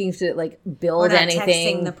not looking to like build anything. We're not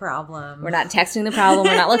texting the problem.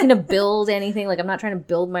 We're not looking to build anything. Like, I'm not trying to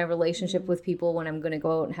build my relationship with people when I'm going to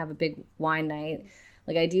go out and have a big wine night.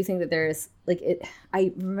 Like, I do think that there's like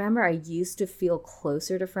I remember I used to feel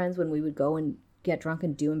closer to friends when we would go and get drunk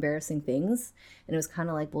and do embarrassing things. And it was kind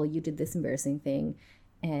of like, well, you did this embarrassing thing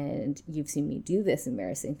and you've seen me do this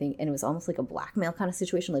embarrassing thing. And it was almost like a blackmail kind of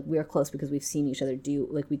situation. Like, we're close because we've seen each other do,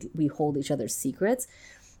 like, we hold each other's secrets.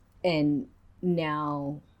 And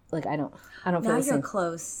now, like, I don't feel now the same. You're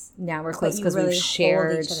close. Now we're close because really we've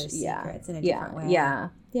shared each other's secrets in a different way. Yeah.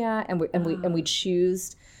 And we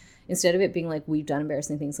choose, instead of it being like we've done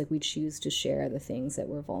embarrassing things, like we choose to share the things that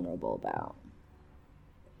we're vulnerable about.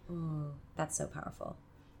 Ooh, that's so powerful.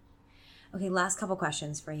 Okay, last couple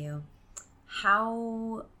questions for you.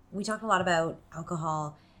 We talked a lot about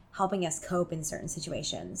alcohol helping us cope in certain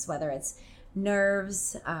situations, whether it's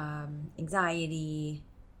nerves, anxiety,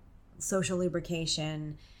 social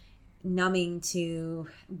lubrication, numbing to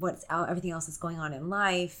everything else that's going on in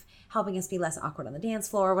life, helping us be less awkward on the dance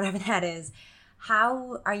floor, whatever that is.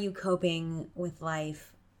 How are you coping with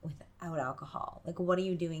life without alcohol? Like, what are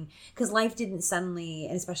you doing? Because life didn't suddenly,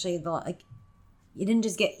 and especially it didn't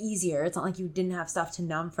just get easier. It's not like you didn't have stuff to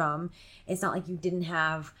numb from. It's not like you didn't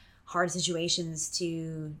have hard situations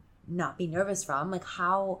to not be nervous from. Like,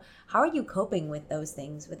 how are you coping with those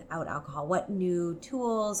things without alcohol? What new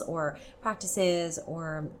tools or practices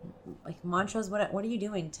or like mantras, what are you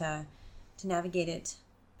doing to navigate it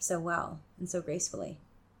so well and so gracefully?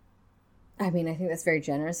 I mean, I think that's very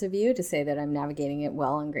generous of you to say that I'm navigating it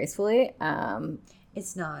well and gracefully.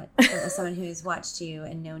 It's not. As someone who's watched you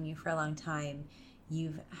and known you for a long time,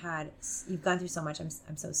 you've gone through so much. I'm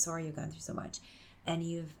so sorry you've gone through so much, and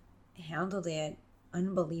you've handled it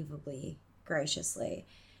unbelievably graciously,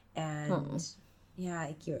 and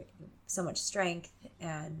like you're so much strength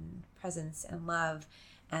and presence and love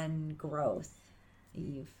and growth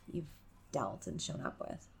you've dealt and shown up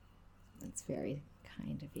with. That's very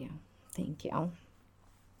kind of you. Thank you.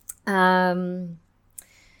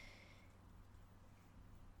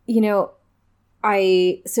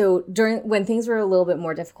 So during when things were a little bit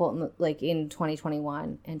more difficult, like in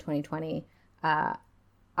 2021 and 2020, I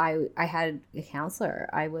had a counselor.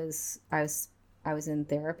 I was in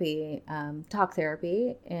therapy, talk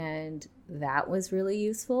therapy, and that was really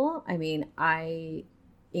useful. I mean, I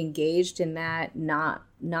engaged in that not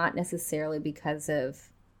necessarily because of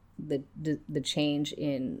the change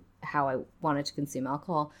in how I wanted to consume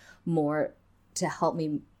alcohol, more to help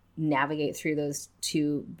me navigate through those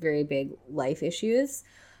two very big life issues.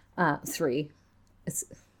 Three. It's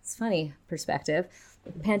funny perspective.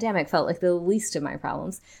 The pandemic felt like the least of my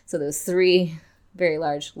problems. So those three very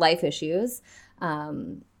large life issues,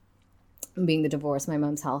 being the divorce, my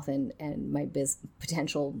mom's health, and my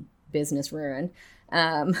potential business ruin.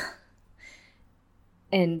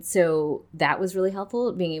 And so that was really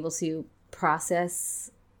helpful, being able to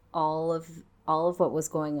process all of what was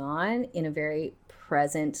going on in a very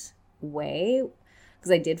present way.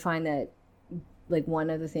 Because I did find that, like, one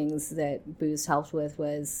of the things that booze helped with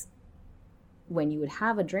was when you would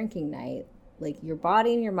have a drinking night, like, your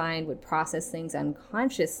body and your mind would process things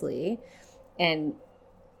unconsciously, and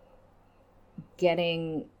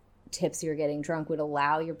getting tipsy or getting drunk would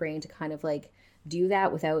allow your brain to kind of like do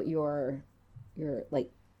that without your like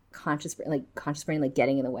conscious brain like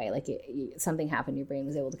getting in the way. Like something happened, your brain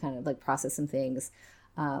was able to kind of like process some things,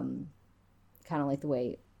 kind of like the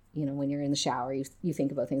way, you know, when you're in the shower, you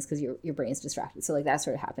think about things because your brain's distracted. So like that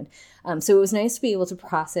sort of happened. So it was nice to be able to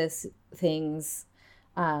process things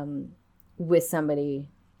with somebody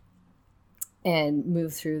and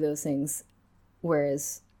move through those things.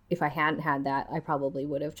 Whereas if I hadn't had that, I probably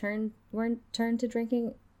would have turned to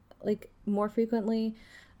drinking like more frequently,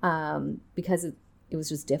 because it was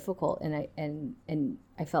just difficult, and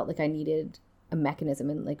I felt like I needed a mechanism,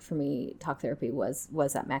 and like for me, talk therapy was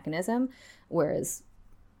that mechanism, whereas,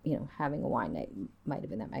 you know, having a wine night might have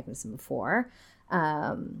been that mechanism before.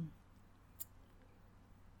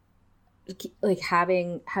 Like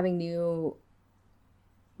having new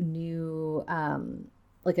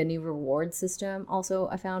like a new reward system also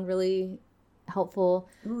I found really helpful.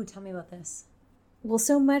 Ooh, tell me about this. Well,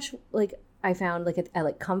 so much, like, I found like at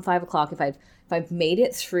like come 5 o'clock, if I've made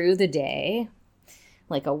it through the day,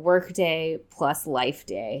 like a work day plus life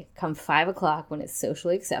day, come 5 o'clock when it's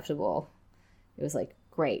socially acceptable, it was like,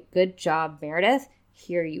 great, good job, Meredith.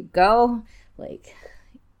 Here you go. Like,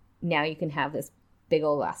 now you can have this big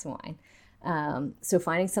old glass of wine. So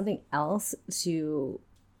finding something else to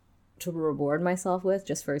reward myself with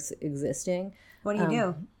just for existing. What do you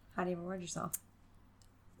do? How do you reward yourself?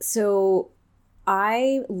 So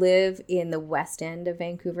I live in the west end of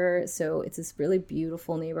Vancouver, so it's this really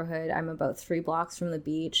beautiful neighborhood. I'm about 3 blocks from the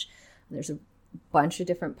beach. There's a bunch of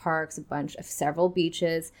different parks, several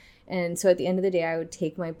beaches. And so at the end of the day, I would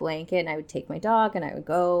take my blanket and I would take my dog and I would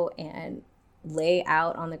go and lay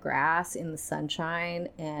out on the grass in the sunshine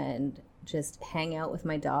and just hang out with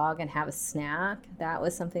my dog and have a snack. That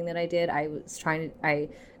was something that I did. I was trying to, I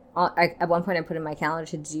at one point I put in my calendar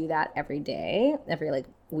to do that every day, every like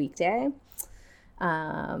weekday.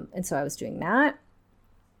 And so I was doing that.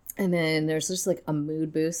 And then there's just like a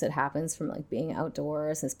mood boost that happens from like being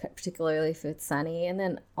outdoors, particularly if it's sunny. And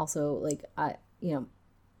then also like, you know,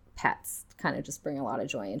 pets kind of just bring a lot of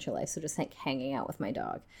joy into your life. So just like hanging out with my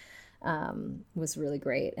dog was really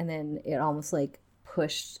great. And then it almost like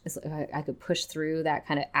I could push through that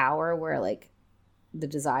kind of hour where like the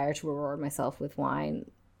desire to reward myself with wine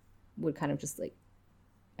would kind of just like,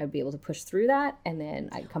 I'd be able to push through that. And then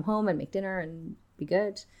I'd come home and make dinner and be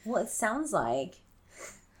good. Well, it sounds like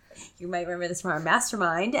you might remember this from our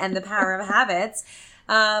mastermind and the power of habits.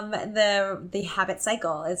 The habit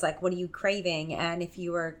cycle is like, what are you craving? And if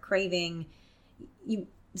you are craving,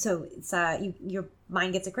 your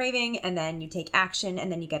mind gets a craving and then you take action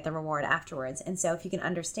and then you get the reward afterwards. And so if you can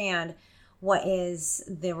understand what is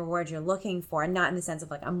the reward you're looking for, and not in the sense of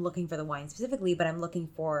like, I'm looking for the wine specifically, but I'm looking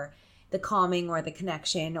for the calming or the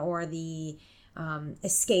connection or the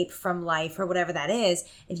escape from life or whatever that is.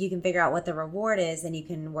 If you can figure out what the reward is, then you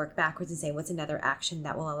can work backwards and say, what's another action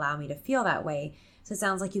that will allow me to feel that way? So it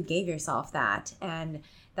sounds like you gave yourself that. And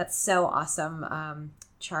that's so awesome.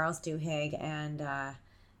 Charles Duhigg and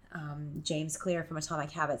James Clear from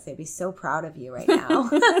Atomic Habits, they'd be so proud of you right now.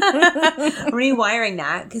 Rewiring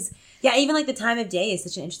that. Because, yeah, even like the time of day is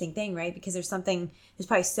such an interesting thing, right? Because there's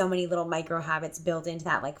probably so many little micro habits built into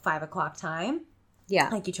that like 5 o'clock time. Yeah.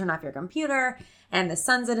 Like you turn off your computer and the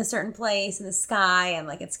sun's in a certain place in the sky and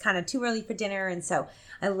like it's kind of too early for dinner. And so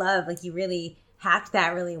I love like you really hacked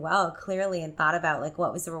that really well, clearly, and thought about like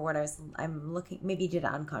what was the reward I'm looking, maybe you did it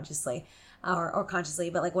unconsciously or consciously,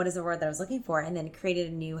 but like what is the reward that I was looking for, and then created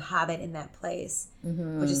a new habit in that place,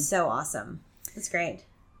 which is so awesome. That's great.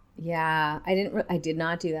 Yeah, I did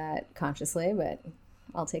not do that consciously, but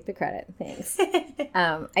I'll take the credit. Thanks.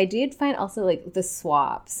 I did find also like the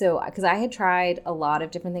swap. So, because I had tried a lot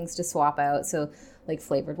of different things to swap out. So, like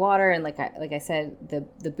flavored water, and like I said,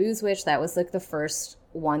 the Booze Witch, that was like the first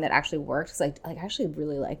one that actually worked. Because I actually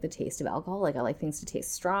really like the taste of alcohol. Like I like things to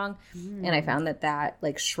taste strong, and I found that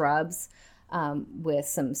like shrubs with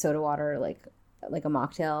some soda water, like a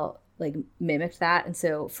mocktail, like mimicked that. And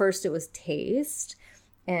so first it was taste,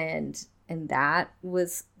 and that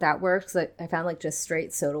worked, because I found like just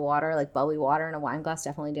straight soda water, like bubbly water in a wine glass,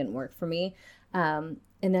 definitely didn't work for me. And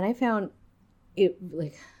then I found it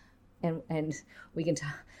like, and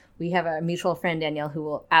we have a mutual friend, Danielle, who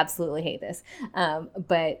will absolutely hate this.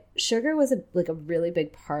 But sugar was a really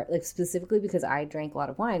big part, like specifically because I drank a lot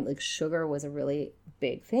of wine, like sugar was a really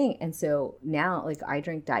big thing. And so now like I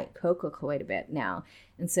drink Diet Coke quite a bit now.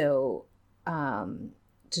 And so,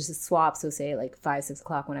 just a swap. So say like 5-6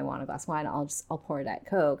 o'clock when I want a glass of wine, I'll pour a Diet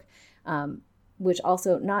Coke, which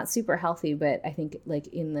also not super healthy, but I think like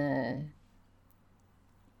in the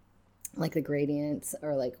like the gradients,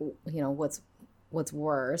 or like, you know, what's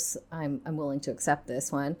worse, I'm willing to accept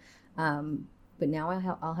this one. But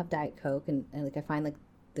now I'll have Diet Coke, and like I find like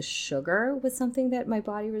the sugar was something that my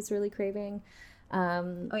body was really craving.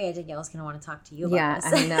 Oh yeah, Danielle's gonna want to talk to you about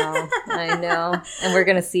this. I know, and we're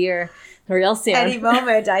gonna see her real soon. Any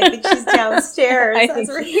moment. I think she's downstairs as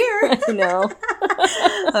we're here. I know.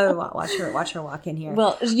 Oh, watch her walk in here.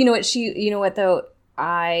 Well, you know what though,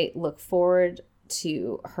 I look forward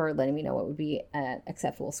to her letting me know what would be an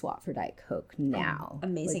acceptable swap for Diet Coke now.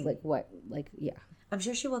 Amazing. Yeah. I'm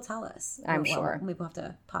sure she will tell us. I'm sure. Maybe we'll have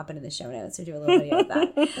to pop into the show notes or do a little video of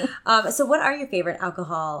that. So what are your favorite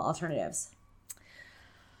alcohol alternatives?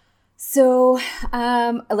 So,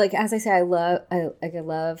 like, as I say, I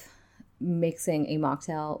love mixing a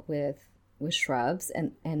mocktail with shrubs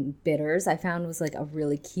and bitters. I found was like a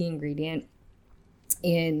really key ingredient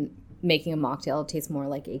in making a mocktail taste more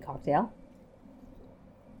like a cocktail.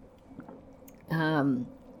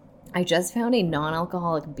 I just found a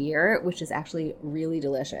non-alcoholic beer, which is actually really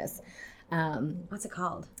delicious. What's it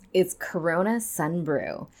called? It's Corona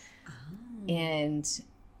Sunbrew. And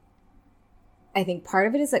I think part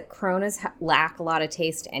of it is that Coronas lack a lot of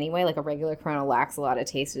taste anyway. Like a regular Corona lacks a lot of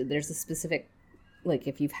taste. There's a specific, like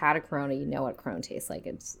if you've had a Corona, you know what Corona tastes like.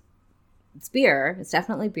 It's beer. It's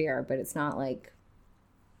definitely beer, but it's not like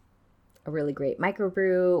a really great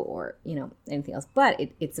microbrew or, you know, anything else. But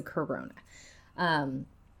it's a Corona.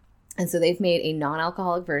 And so they've made a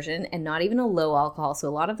non-alcoholic version, and not even a low alcohol. So a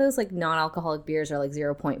lot of those like non-alcoholic beers are like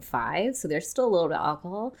 0.5. So there's still a little bit of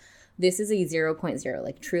alcohol. This is a 0.0,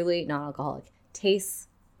 like truly non-alcoholic. Tastes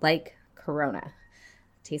like Corona.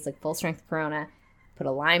 Tastes like full strength Corona. Put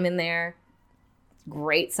a lime in there.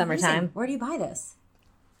 Great summertime. Amazing. Where do you buy this?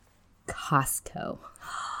 Costco.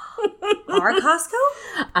 Our Costco?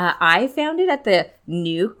 I found it at the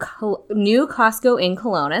new Costco in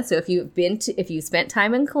Kelowna. So if you spent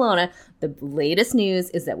time in Kelowna, the latest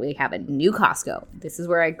news is that we have a new Costco. This is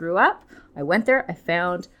where I grew up. I went there. I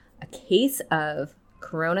found a case of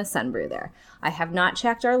Corona Sunbrew there. I have not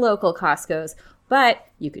checked our local Costco's, but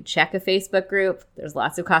you could check a Facebook group. There's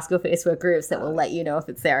lots of Costco Facebook groups that will let you know if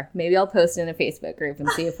it's there. Maybe I'll post in a Facebook group and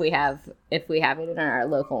see if we have it in our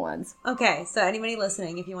local ones. Okay, so anybody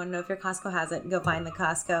listening, if you want to know if your Costco has it, go find the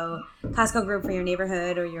Costco group for your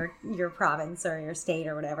neighborhood or your province or your state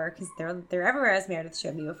or whatever, because they're everywhere, as Meredith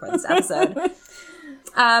showed me before this episode.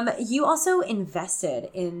 You also invested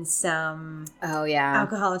in some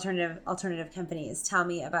alcohol alternative companies. Tell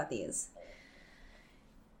me about these.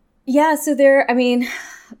 Yeah, so the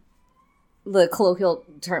colloquial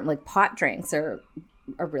term, like pot drinks are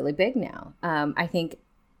really big now. I think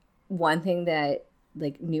one thing that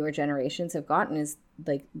like newer generations have gotten is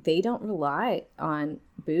like they don't rely on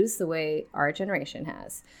booze the way our generation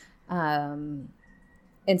has. And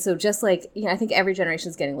so just like, you know, I think every generation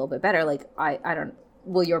is getting a little bit better. Like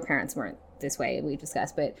your parents weren't this way, we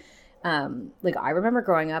discussed, but like I remember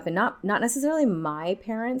growing up, and not necessarily my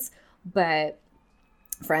parents, but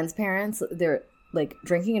friends' parents, they're like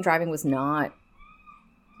drinking and driving was not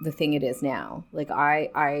the thing it is now. Like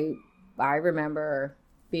I remember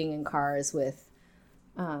being in cars with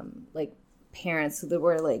like parents that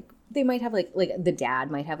were like, they might have like the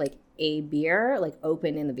dad might have like a beer like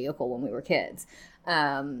open in the vehicle when we were kids.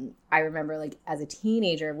 I remember like as a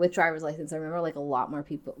teenager with driver's license, I remember like a lot more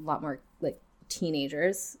like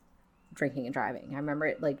teenagers drinking and driving. I remember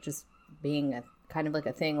it like just being a kind of like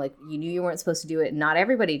a thing, like you knew you weren't supposed to do it. Not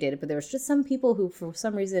everybody did it, but there was just some people who for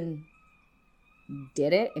some reason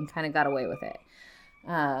did it and kind of got away with it.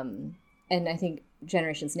 And I think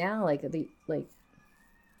generations now, like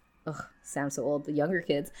sounds so old, the younger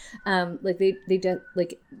kids, like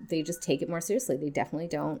they just take it more seriously. They definitely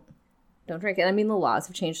don't drink it. I mean, the laws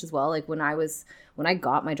have changed as well. Like when I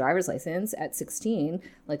got my driver's license at 16,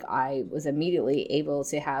 like I was immediately able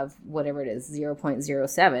to have whatever it is,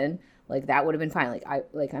 0.07. Like that would have been fine. I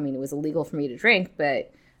mean, it was illegal for me to drink,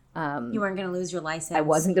 but you weren't going to lose your license. I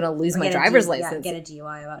wasn't going to lose my driver's license. Yeah, get a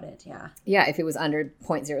DUI about it. Yeah. Yeah. If it was under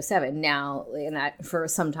 0.07 now, and that for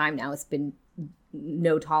some time now, it's been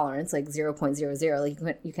no tolerance, like 0.00.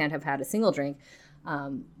 Like you can't have had a single drink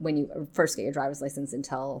when you first get your driver's license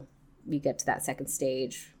until you get to that second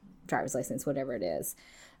stage driver's license, whatever it is.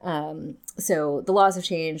 So the laws have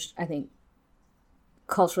changed. I think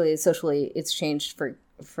culturally, socially, it's changed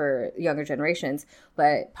for younger generations,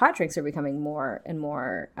 but pot drinks are becoming more and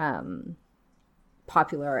more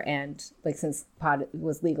popular. And like since pot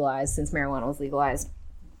was legalized, since marijuana was legalized,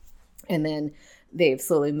 and then they've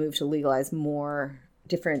slowly moved to legalize more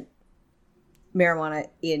different marijuana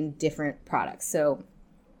in different products. So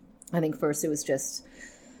I think first it was just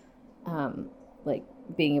like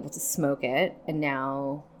being able to smoke it, and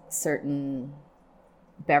now certain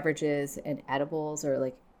beverages and edibles are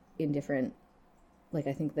like in different, like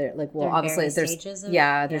I think they're like, well, They're obviously there's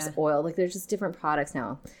there's oil, like there's just different products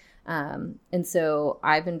now. And so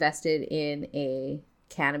I've invested in a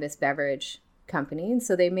cannabis beverage company, and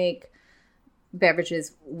so they make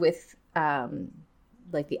beverages with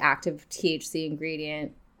like the active THC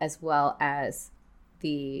ingredient as well as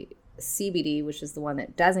the CBD, which is the one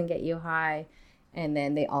that doesn't get you high. And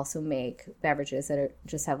then they also make beverages that are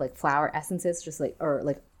just have like flower essences, just like, or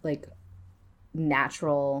like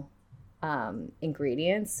natural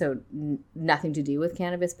ingredients. So nothing to do with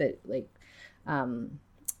cannabis, but like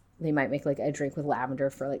they might make like a drink with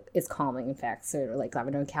lavender for like its calming effects, or like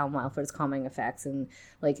lavender and chamomile for its calming effects, and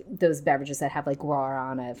like those beverages that have like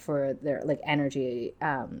guarana for their like energy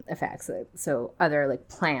effects. So other like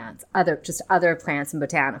plants, other plants and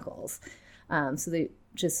botanicals. So they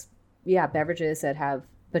just beverages that have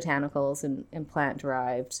botanicals and plant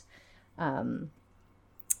derived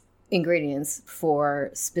ingredients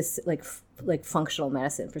for specific like functional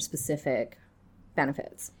medicine for specific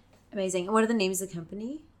benefits. Amazing. What are the names of the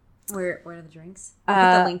company? Where are the drinks? I'll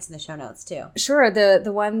put the links in the show notes too. Sure.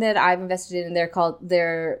 The one that I've invested in, they're called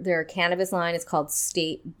their cannabis line is called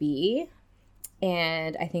State B,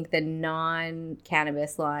 and I think the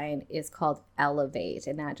non-cannabis line is called Elevate,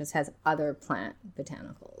 and that just has other plant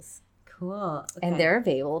botanicals. Cool. Okay. And they're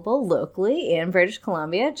available locally in British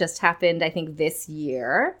Columbia. Just happened, I think, this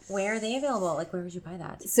year. Where are they available? Like, where would you buy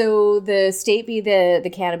that? So the State B, the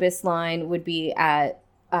cannabis line would be at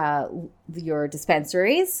your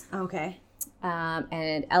dispensaries. Okay.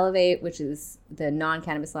 And Elevate, which is the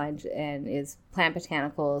non-cannabis line and is plant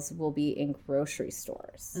botanicals, will be in grocery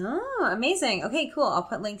stores. Oh, amazing. Okay, cool. I'll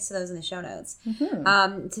put links to those in the show notes.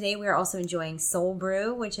 Mm-hmm. Today we are also enjoying Soul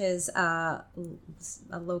Brew, which is a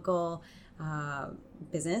local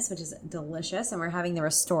business, which is delicious. And we're having the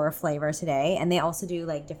Restore flavor today. And they also do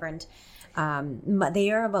like different...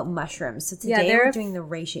 they are about mushrooms. So today we're doing the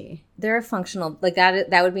reishi. They're a functional, like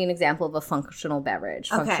that would be an example of a functional beverage,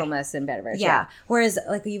 functional medicine beverage. Yeah. Whereas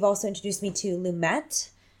like you've also introduced me to Lumet,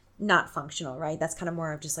 not functional, right? That's kind of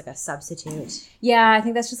more of just like a substitute. Yeah, I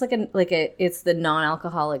think that's just it's the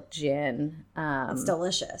non-alcoholic gin. It's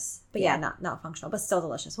delicious, but not functional, but still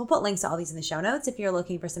delicious. We'll put links to all these in the show notes if you're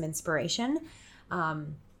looking for some inspiration.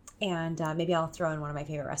 And maybe I'll throw in one of my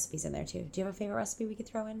favorite recipes in there too. Do you have a favorite recipe we could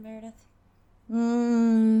throw in, Meredith?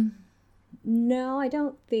 No, I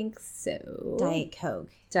don't think so. Diet Coke.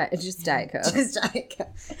 Just Diet Coke. Just Diet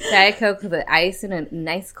Coke. Diet Coke with ice in a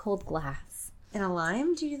nice cold glass. And a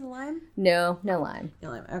lime? Do you do the lime? No lime.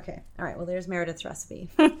 No lime. Okay. All right. Well, there's Meredith's recipe.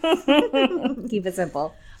 Keep it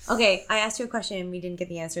simple. Okay. I asked you a question and we didn't get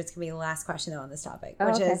the answer. It's going to be the last question, though, on this topic,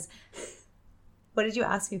 which is, what did you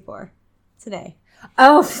ask me for today?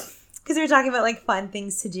 Oh, because we were talking about like fun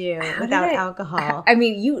things to do without alcohol. I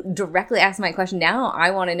mean, you directly asked my question. Now I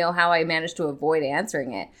want to know how I managed to avoid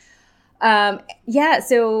answering it.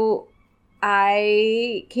 So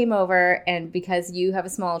I came over, and because you have a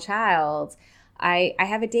small child, I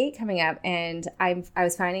have a date coming up, and I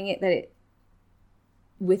was finding it that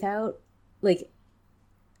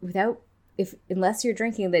unless you're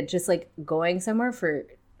drinking, that just like going somewhere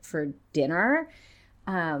for dinner,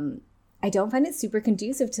 I don't find it super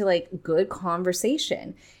conducive to like good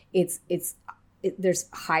conversation. There's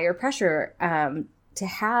higher pressure to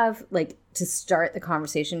have like to start the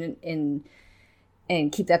conversation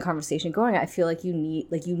and keep that conversation going. I feel like you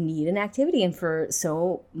need an activity, and for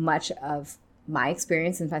so much of my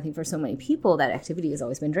experience, and I think for so many people, that activity has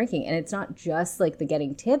always been drinking. And it's not just like the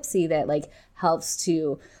getting tipsy that like helps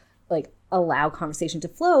to like allow conversation to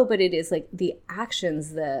flow, but it is like the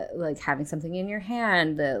actions, the like having something in your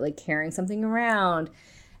hand, the like carrying something around.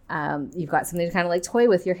 You've got something to kind of like toy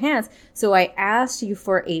with your hands. So I asked you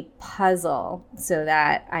for a puzzle so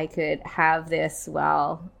that I could have this,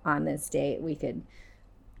 well, on this date, we could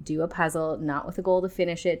do a puzzle, not with a goal to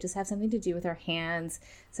finish it, just have something to do with our hands,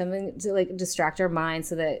 something to like distract our minds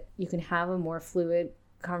so that you can have a more fluid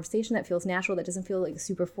conversation that feels natural, that doesn't feel like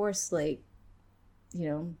super forced, like, you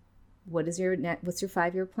know, what's your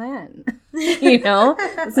 5-year plan? You know,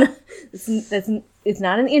 it's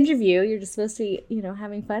not an interview. You're just supposed to be, you know,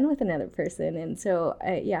 having fun with another person. And so,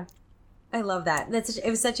 yeah. I love that. It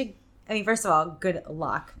was such a, I mean, first of all, good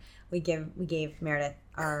luck. We gave Meredith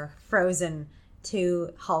our Frozen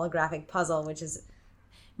 2 holographic puzzle, which is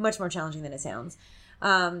much more challenging than it sounds.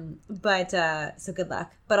 So good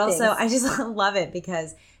luck. But also, thanks. I just love it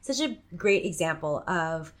because it's such a great example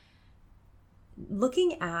of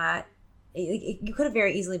looking at, you could have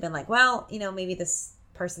very easily been like, well, you know, maybe this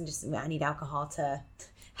person just, I need alcohol to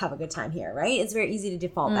have a good time here, right? It's very easy to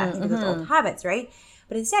default back into those old habits, right?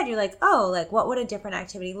 But instead you're like, oh, like what would a different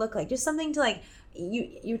activity look like? Just something to like,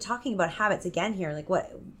 you're talking about habits again here. Like what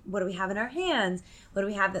do we have in our hands? What do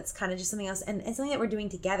we have that's kind of just something else? And something that we're doing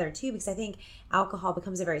together too, because I think alcohol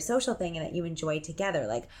becomes a very social thing and that you enjoy together.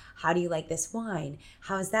 Like, how do you like this wine?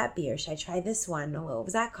 How is that beer? Should I try this one? What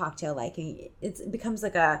was that cocktail like? And it becomes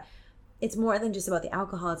like it's more than just about the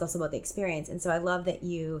alcohol. It's also about the experience. And so I love that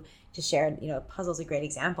you just shared, you know, puzzle's a great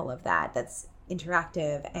example of that. That's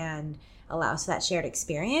interactive and allows for that shared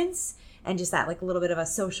experience and just that like a little bit of a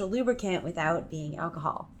social lubricant without being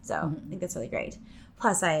alcohol. So I think that's really great.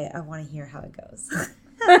 Plus, I want to hear how it goes.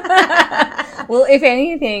 Well, if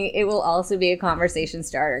anything, it will also be a conversation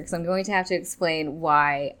starter because I'm going to have to explain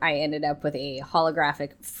why I ended up with a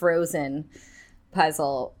holographic Frozen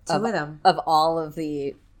puzzle of all of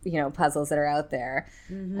the, you know, puzzles that are out there.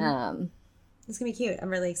 It's gonna be cute. I'm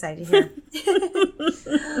really excited to hear.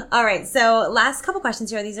 All right, so last couple questions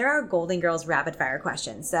here. These are our Golden Girls rapid fire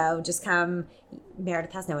questions. So just come.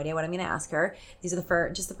 Meredith has no idea what I'm going to ask her. These are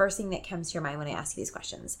the first thing that comes to your mind when I ask you these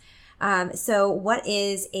questions. So what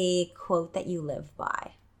is a quote that you live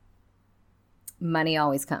by? Money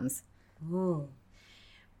always comes. Ooh.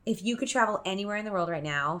 If you could travel anywhere in the world right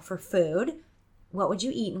now for food, what would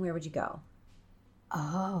you eat and where would you go?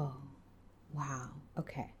 Oh, wow.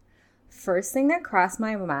 Okay. First thing that crossed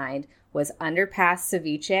my mind was Underpass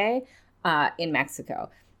Ceviche in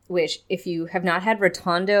Mexico, which if you have not had it's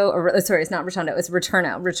not Rotondo, it's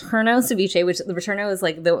Returno. Returno Ceviche, which the Returno is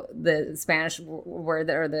like the Spanish word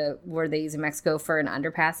or the word they use in Mexico for an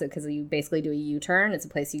underpass because you basically do a U-turn. It's a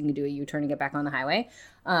place you can do a U-turn and get back on the highway.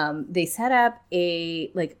 They set up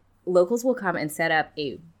locals will come and set up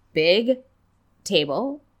a big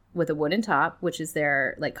table with a wooden top, which is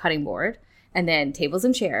their like cutting board, and then tables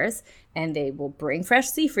and chairs, and they will bring fresh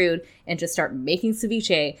seafood and just start making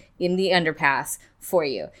ceviche in the underpass for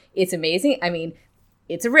you. It's amazing. I mean,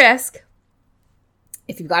 it's a risk.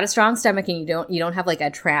 If you've got a strong stomach and you don't have like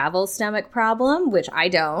a travel stomach problem, which I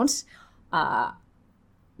don't,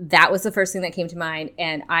 that was the first thing that came to mind,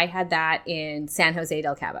 and I had that in San Jose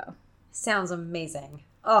del Cabo. Sounds amazing.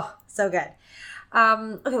 Oh, so good.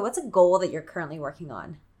 Okay, what's a goal that you're currently working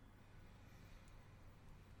on?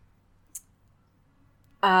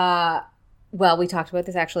 Well, we talked about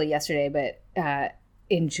this actually yesterday, but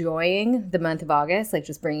enjoying the month of August, like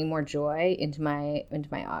just bringing more joy into my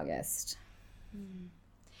August.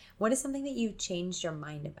 What is something that you changed your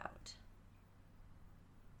mind about?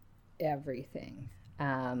 Everything.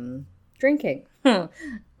 Drinking.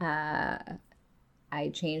 I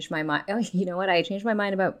changed my mind. Oh, you know what? I changed my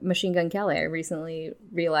mind about Machine Gun Kelly. I recently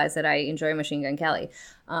realized that I enjoy Machine Gun Kelly.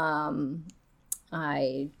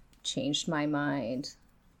 I changed my mind.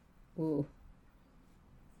 Ooh.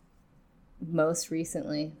 Most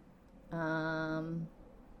recently. I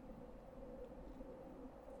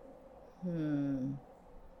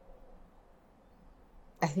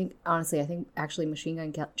think actually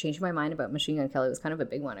changing my mind about Machine Gun Kelly was kind of a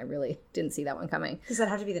big one. I really didn't see that one coming. Does that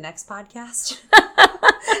have to be the next podcast?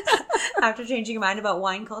 After changing your mind about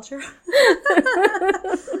wine culture?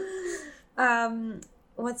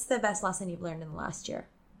 What's the best lesson you've learned in the last year?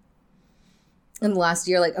 In the last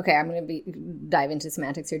year, like, okay, I'm going to dive into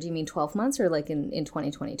semantics here. Do you mean 12 months or like in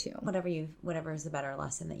 2022? Whatever is the better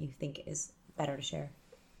lesson that you think is better to share?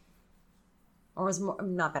 Or was more,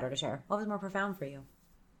 not better to share? What was more profound for you?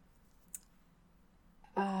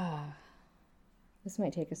 This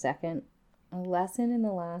might take a second. A lesson in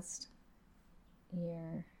the last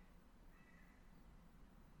year.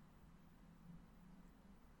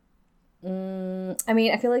 I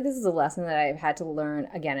mean, I feel like this is a lesson that I've had to learn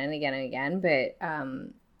again and again and again, but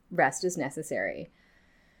rest is necessary.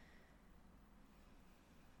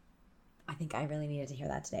 I think I really needed to hear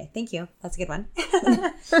that today. Thank you. That's a good one.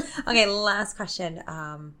 Okay, last question.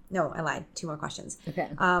 No, I lied. 2 more questions. Okay.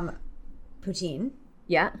 Poutine,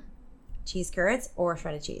 Yeah. cheese curds, or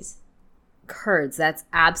shredded cheese? Curds. That's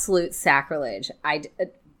absolute sacrilege.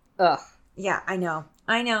 Ugh. Yeah, I know.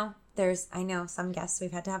 I know some guests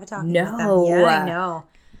we've had to have a talk with No. them. Yeah, I know.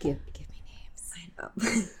 Give me names. I know.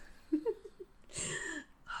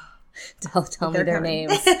 Tell me They're their coming.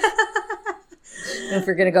 names. If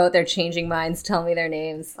we're gonna go out there changing minds, tell me their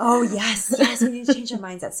names. Oh, yes. We need to change our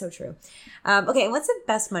minds. That's so true. Okay, what's the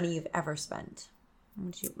best money you've ever spent?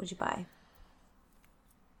 What'd you buy?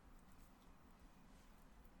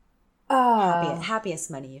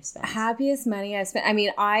 Happiest money you've spent. Happiest money I've spent. I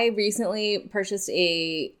mean, I recently purchased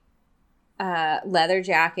a leather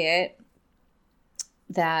jacket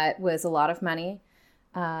that was a lot of money,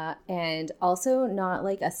 and also not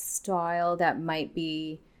like a style that might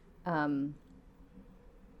be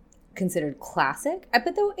considered classic.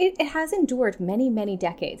 But though it has endured many, many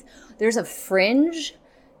decades. There's a fringe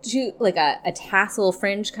to like a tassel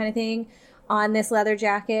fringe kind of thing on this leather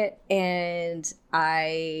jacket, and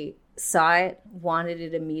I saw it, wanted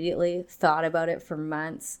it immediately, thought about it for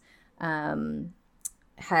months,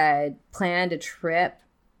 had planned a trip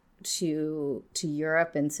to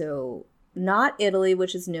Europe, and so not Italy,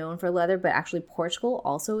 which is known for leather, but actually Portugal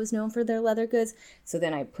also is known for their leather goods. So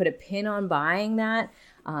then I put a pin on buying that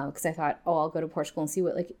because I thought, I'll go to Portugal and see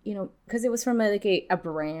what, like, because it was from a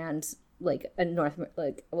brand, like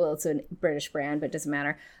it's a British brand, but it doesn't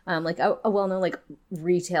matter. Like a well-known like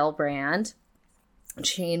retail brand,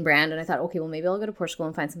 chain brand. And I thought, okay, well, maybe I'll go to Portugal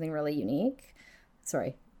and find something really unique.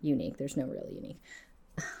 Sorry, unique. There's no really unique.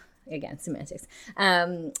 Again, semantics.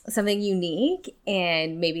 Something unique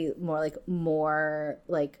and maybe more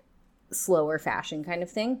like slower fashion kind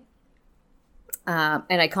of thing.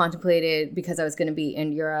 And I contemplated, because I was going to be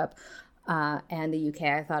in Europe and the UK,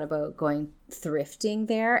 I thought about going thrifting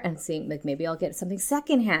there and seeing, like, maybe I'll get something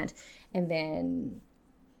secondhand. And then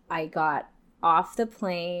I got off the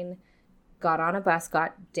plane, got on a bus,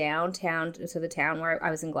 got downtown to the town where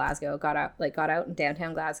I was in Glasgow, got out in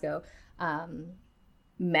downtown Glasgow,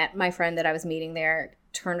 met my friend that I was meeting there,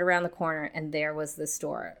 turned around the corner, and there was the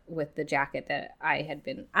store with the jacket that I had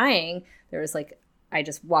been eyeing. There was I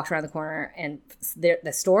just walked around the corner and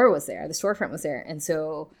the store was there, the storefront was there. And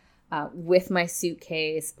so with my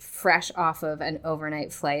suitcase, fresh off of an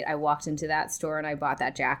overnight flight, I walked into that store and I bought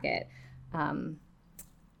that jacket. And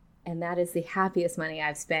that is the happiest money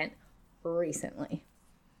I've spent recently.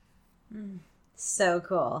 So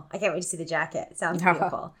cool. I can't wait to see the jacket. It sounds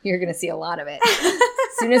beautiful. You're going to see a lot of it.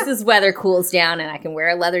 As soon as this weather cools down and I can wear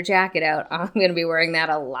a leather jacket out, I'm going to be wearing that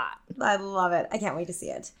a lot. I love it. I can't wait to see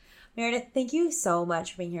it. Meredith, thank you so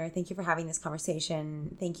much for being here. Thank you for having this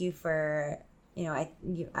conversation. Thank you for,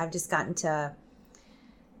 I've just gotten to,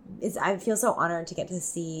 I feel so honored to get to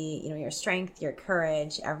see, your strength, your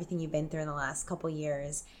courage, everything you've been through in the last couple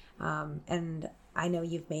years. And I know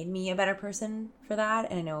you've made me a better person for that.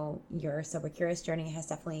 And I know your Sober Curious journey has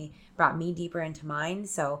definitely brought me deeper into mine.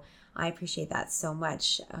 So I appreciate that so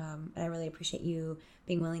much. And I really appreciate you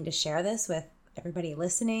being willing to share this with everybody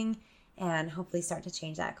listening and hopefully start to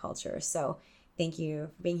change that culture. So thank you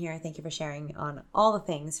for being here. Thank you for sharing on all the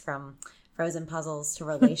things from frozen puzzles to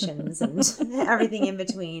relations and everything in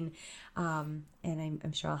between. And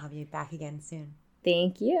I'm sure I'll have you back again soon.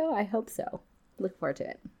 Thank you. I hope so. Look forward to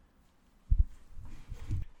it.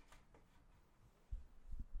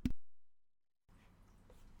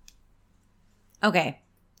 Okay,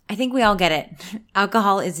 I think we all get it.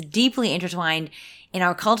 Alcohol is deeply intertwined in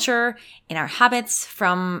our culture, in our habits,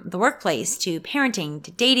 from the workplace to parenting to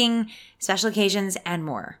dating, special occasions, and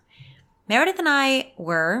more. Meredith and I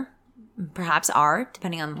were, perhaps are,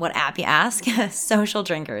 depending on what app you ask, social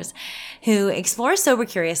drinkers who explore sober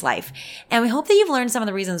curious life. And we hope that you've learned some of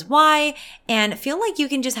the reasons why and feel like you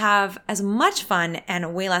can just have as much fun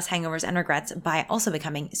and way less hangovers and regrets by also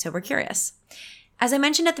becoming sober curious. As I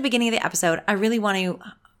mentioned at the beginning of the episode, I really want to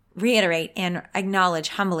reiterate and acknowledge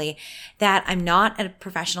humbly that I'm not a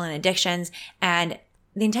professional in addictions, and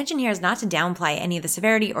the intention here is not to downplay any of the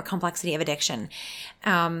severity or complexity of addiction.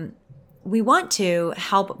 We want to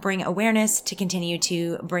help bring awareness to continue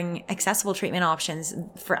to bring accessible treatment options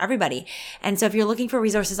for everybody. And so if you're looking for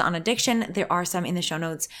resources on addiction, there are some in the show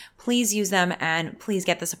notes. Please use them and please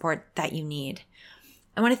get the support that you need.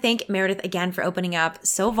 I want to thank Meredith again for opening up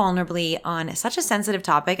so vulnerably on such a sensitive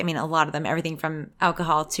topic. I mean, a lot of them, everything from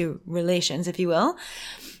alcohol to relations, if you will.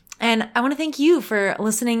 And I want to thank you for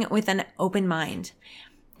listening with an open mind.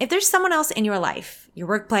 If there's someone else in your life, your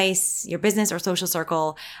workplace, your business or social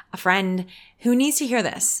circle, a friend who needs to hear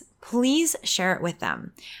this, please share it with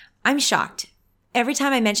them. I'm shocked. Every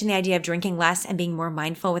time I mention the idea of drinking less and being more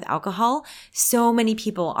mindful with alcohol, so many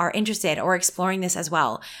people are interested or exploring this as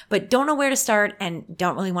well, but don't know where to start and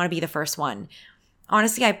don't really want to be the first one.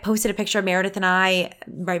 Honestly, I posted a picture of Meredith and I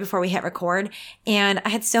right before we hit record, and I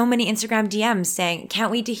had so many Instagram DMs saying,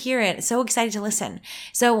 can't wait to hear it, so excited to listen.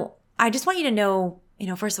 So I just want you to know,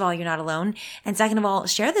 first of all, you're not alone. And second of all,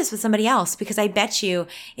 share this with somebody else, because I bet you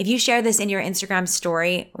if you share this in your Instagram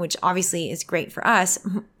story, which obviously is great for us,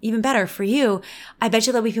 even better for you, I bet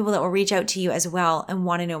you there'll be people that will reach out to you as well and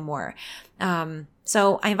want to know more.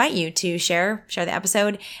 So I invite you to share the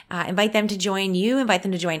episode, invite them to join you, invite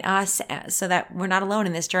them to join us so that we're not alone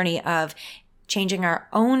in this journey of changing our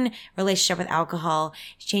own relationship with alcohol,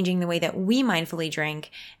 changing the way that we mindfully drink,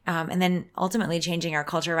 and then ultimately changing our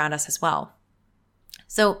culture around us as well.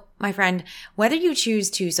 So, my friend, whether you choose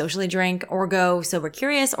to socially drink or go sober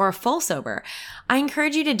curious or full sober, I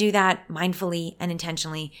encourage you to do that mindfully and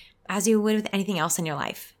intentionally as you would with anything else in your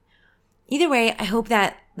life. Either way, I hope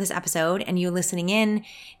that this episode and you listening in,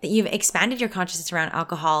 that you've expanded your consciousness around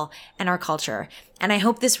alcohol and our culture. And I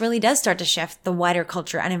hope this really does start to shift the wider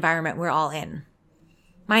culture and environment we're all in.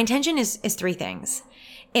 My intention is three things.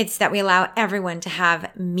 It's that we allow everyone to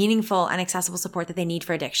have meaningful and accessible support that they need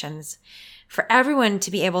for addictions, for everyone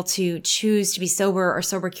to be able to choose to be sober or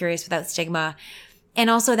sober curious without stigma, and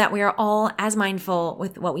also that we are all as mindful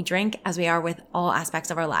with what we drink as we are with all aspects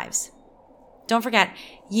of our lives. Don't forget,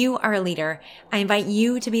 you are a leader. I invite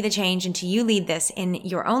you to be the change and to you lead this in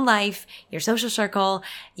your own life, your social circle,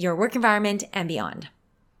 your work environment, and beyond.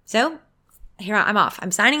 So here I'm off.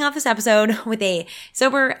 I'm signing off this episode with a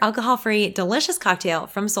sober, alcohol-free, delicious cocktail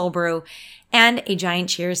from Soul Brew and a giant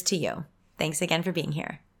cheers to you. Thanks again for being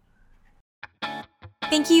here.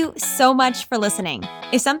 Thank you so much for listening.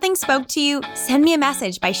 If something spoke to you, send me a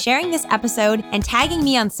message by sharing this episode and tagging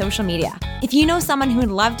me on social media. If you know someone who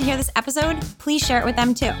would love to hear this episode, please share it with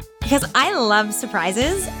them too. Because I love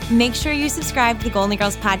surprises, make sure you subscribe to the Golden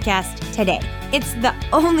Girls podcast today. It's the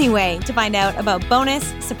only way to find out about bonus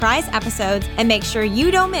surprise episodes and make sure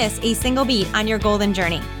you don't miss a single beat on your golden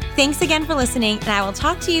journey. Thanks again for listening, and I will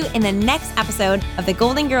talk to you in the next episode of the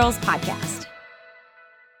Golden Girls podcast.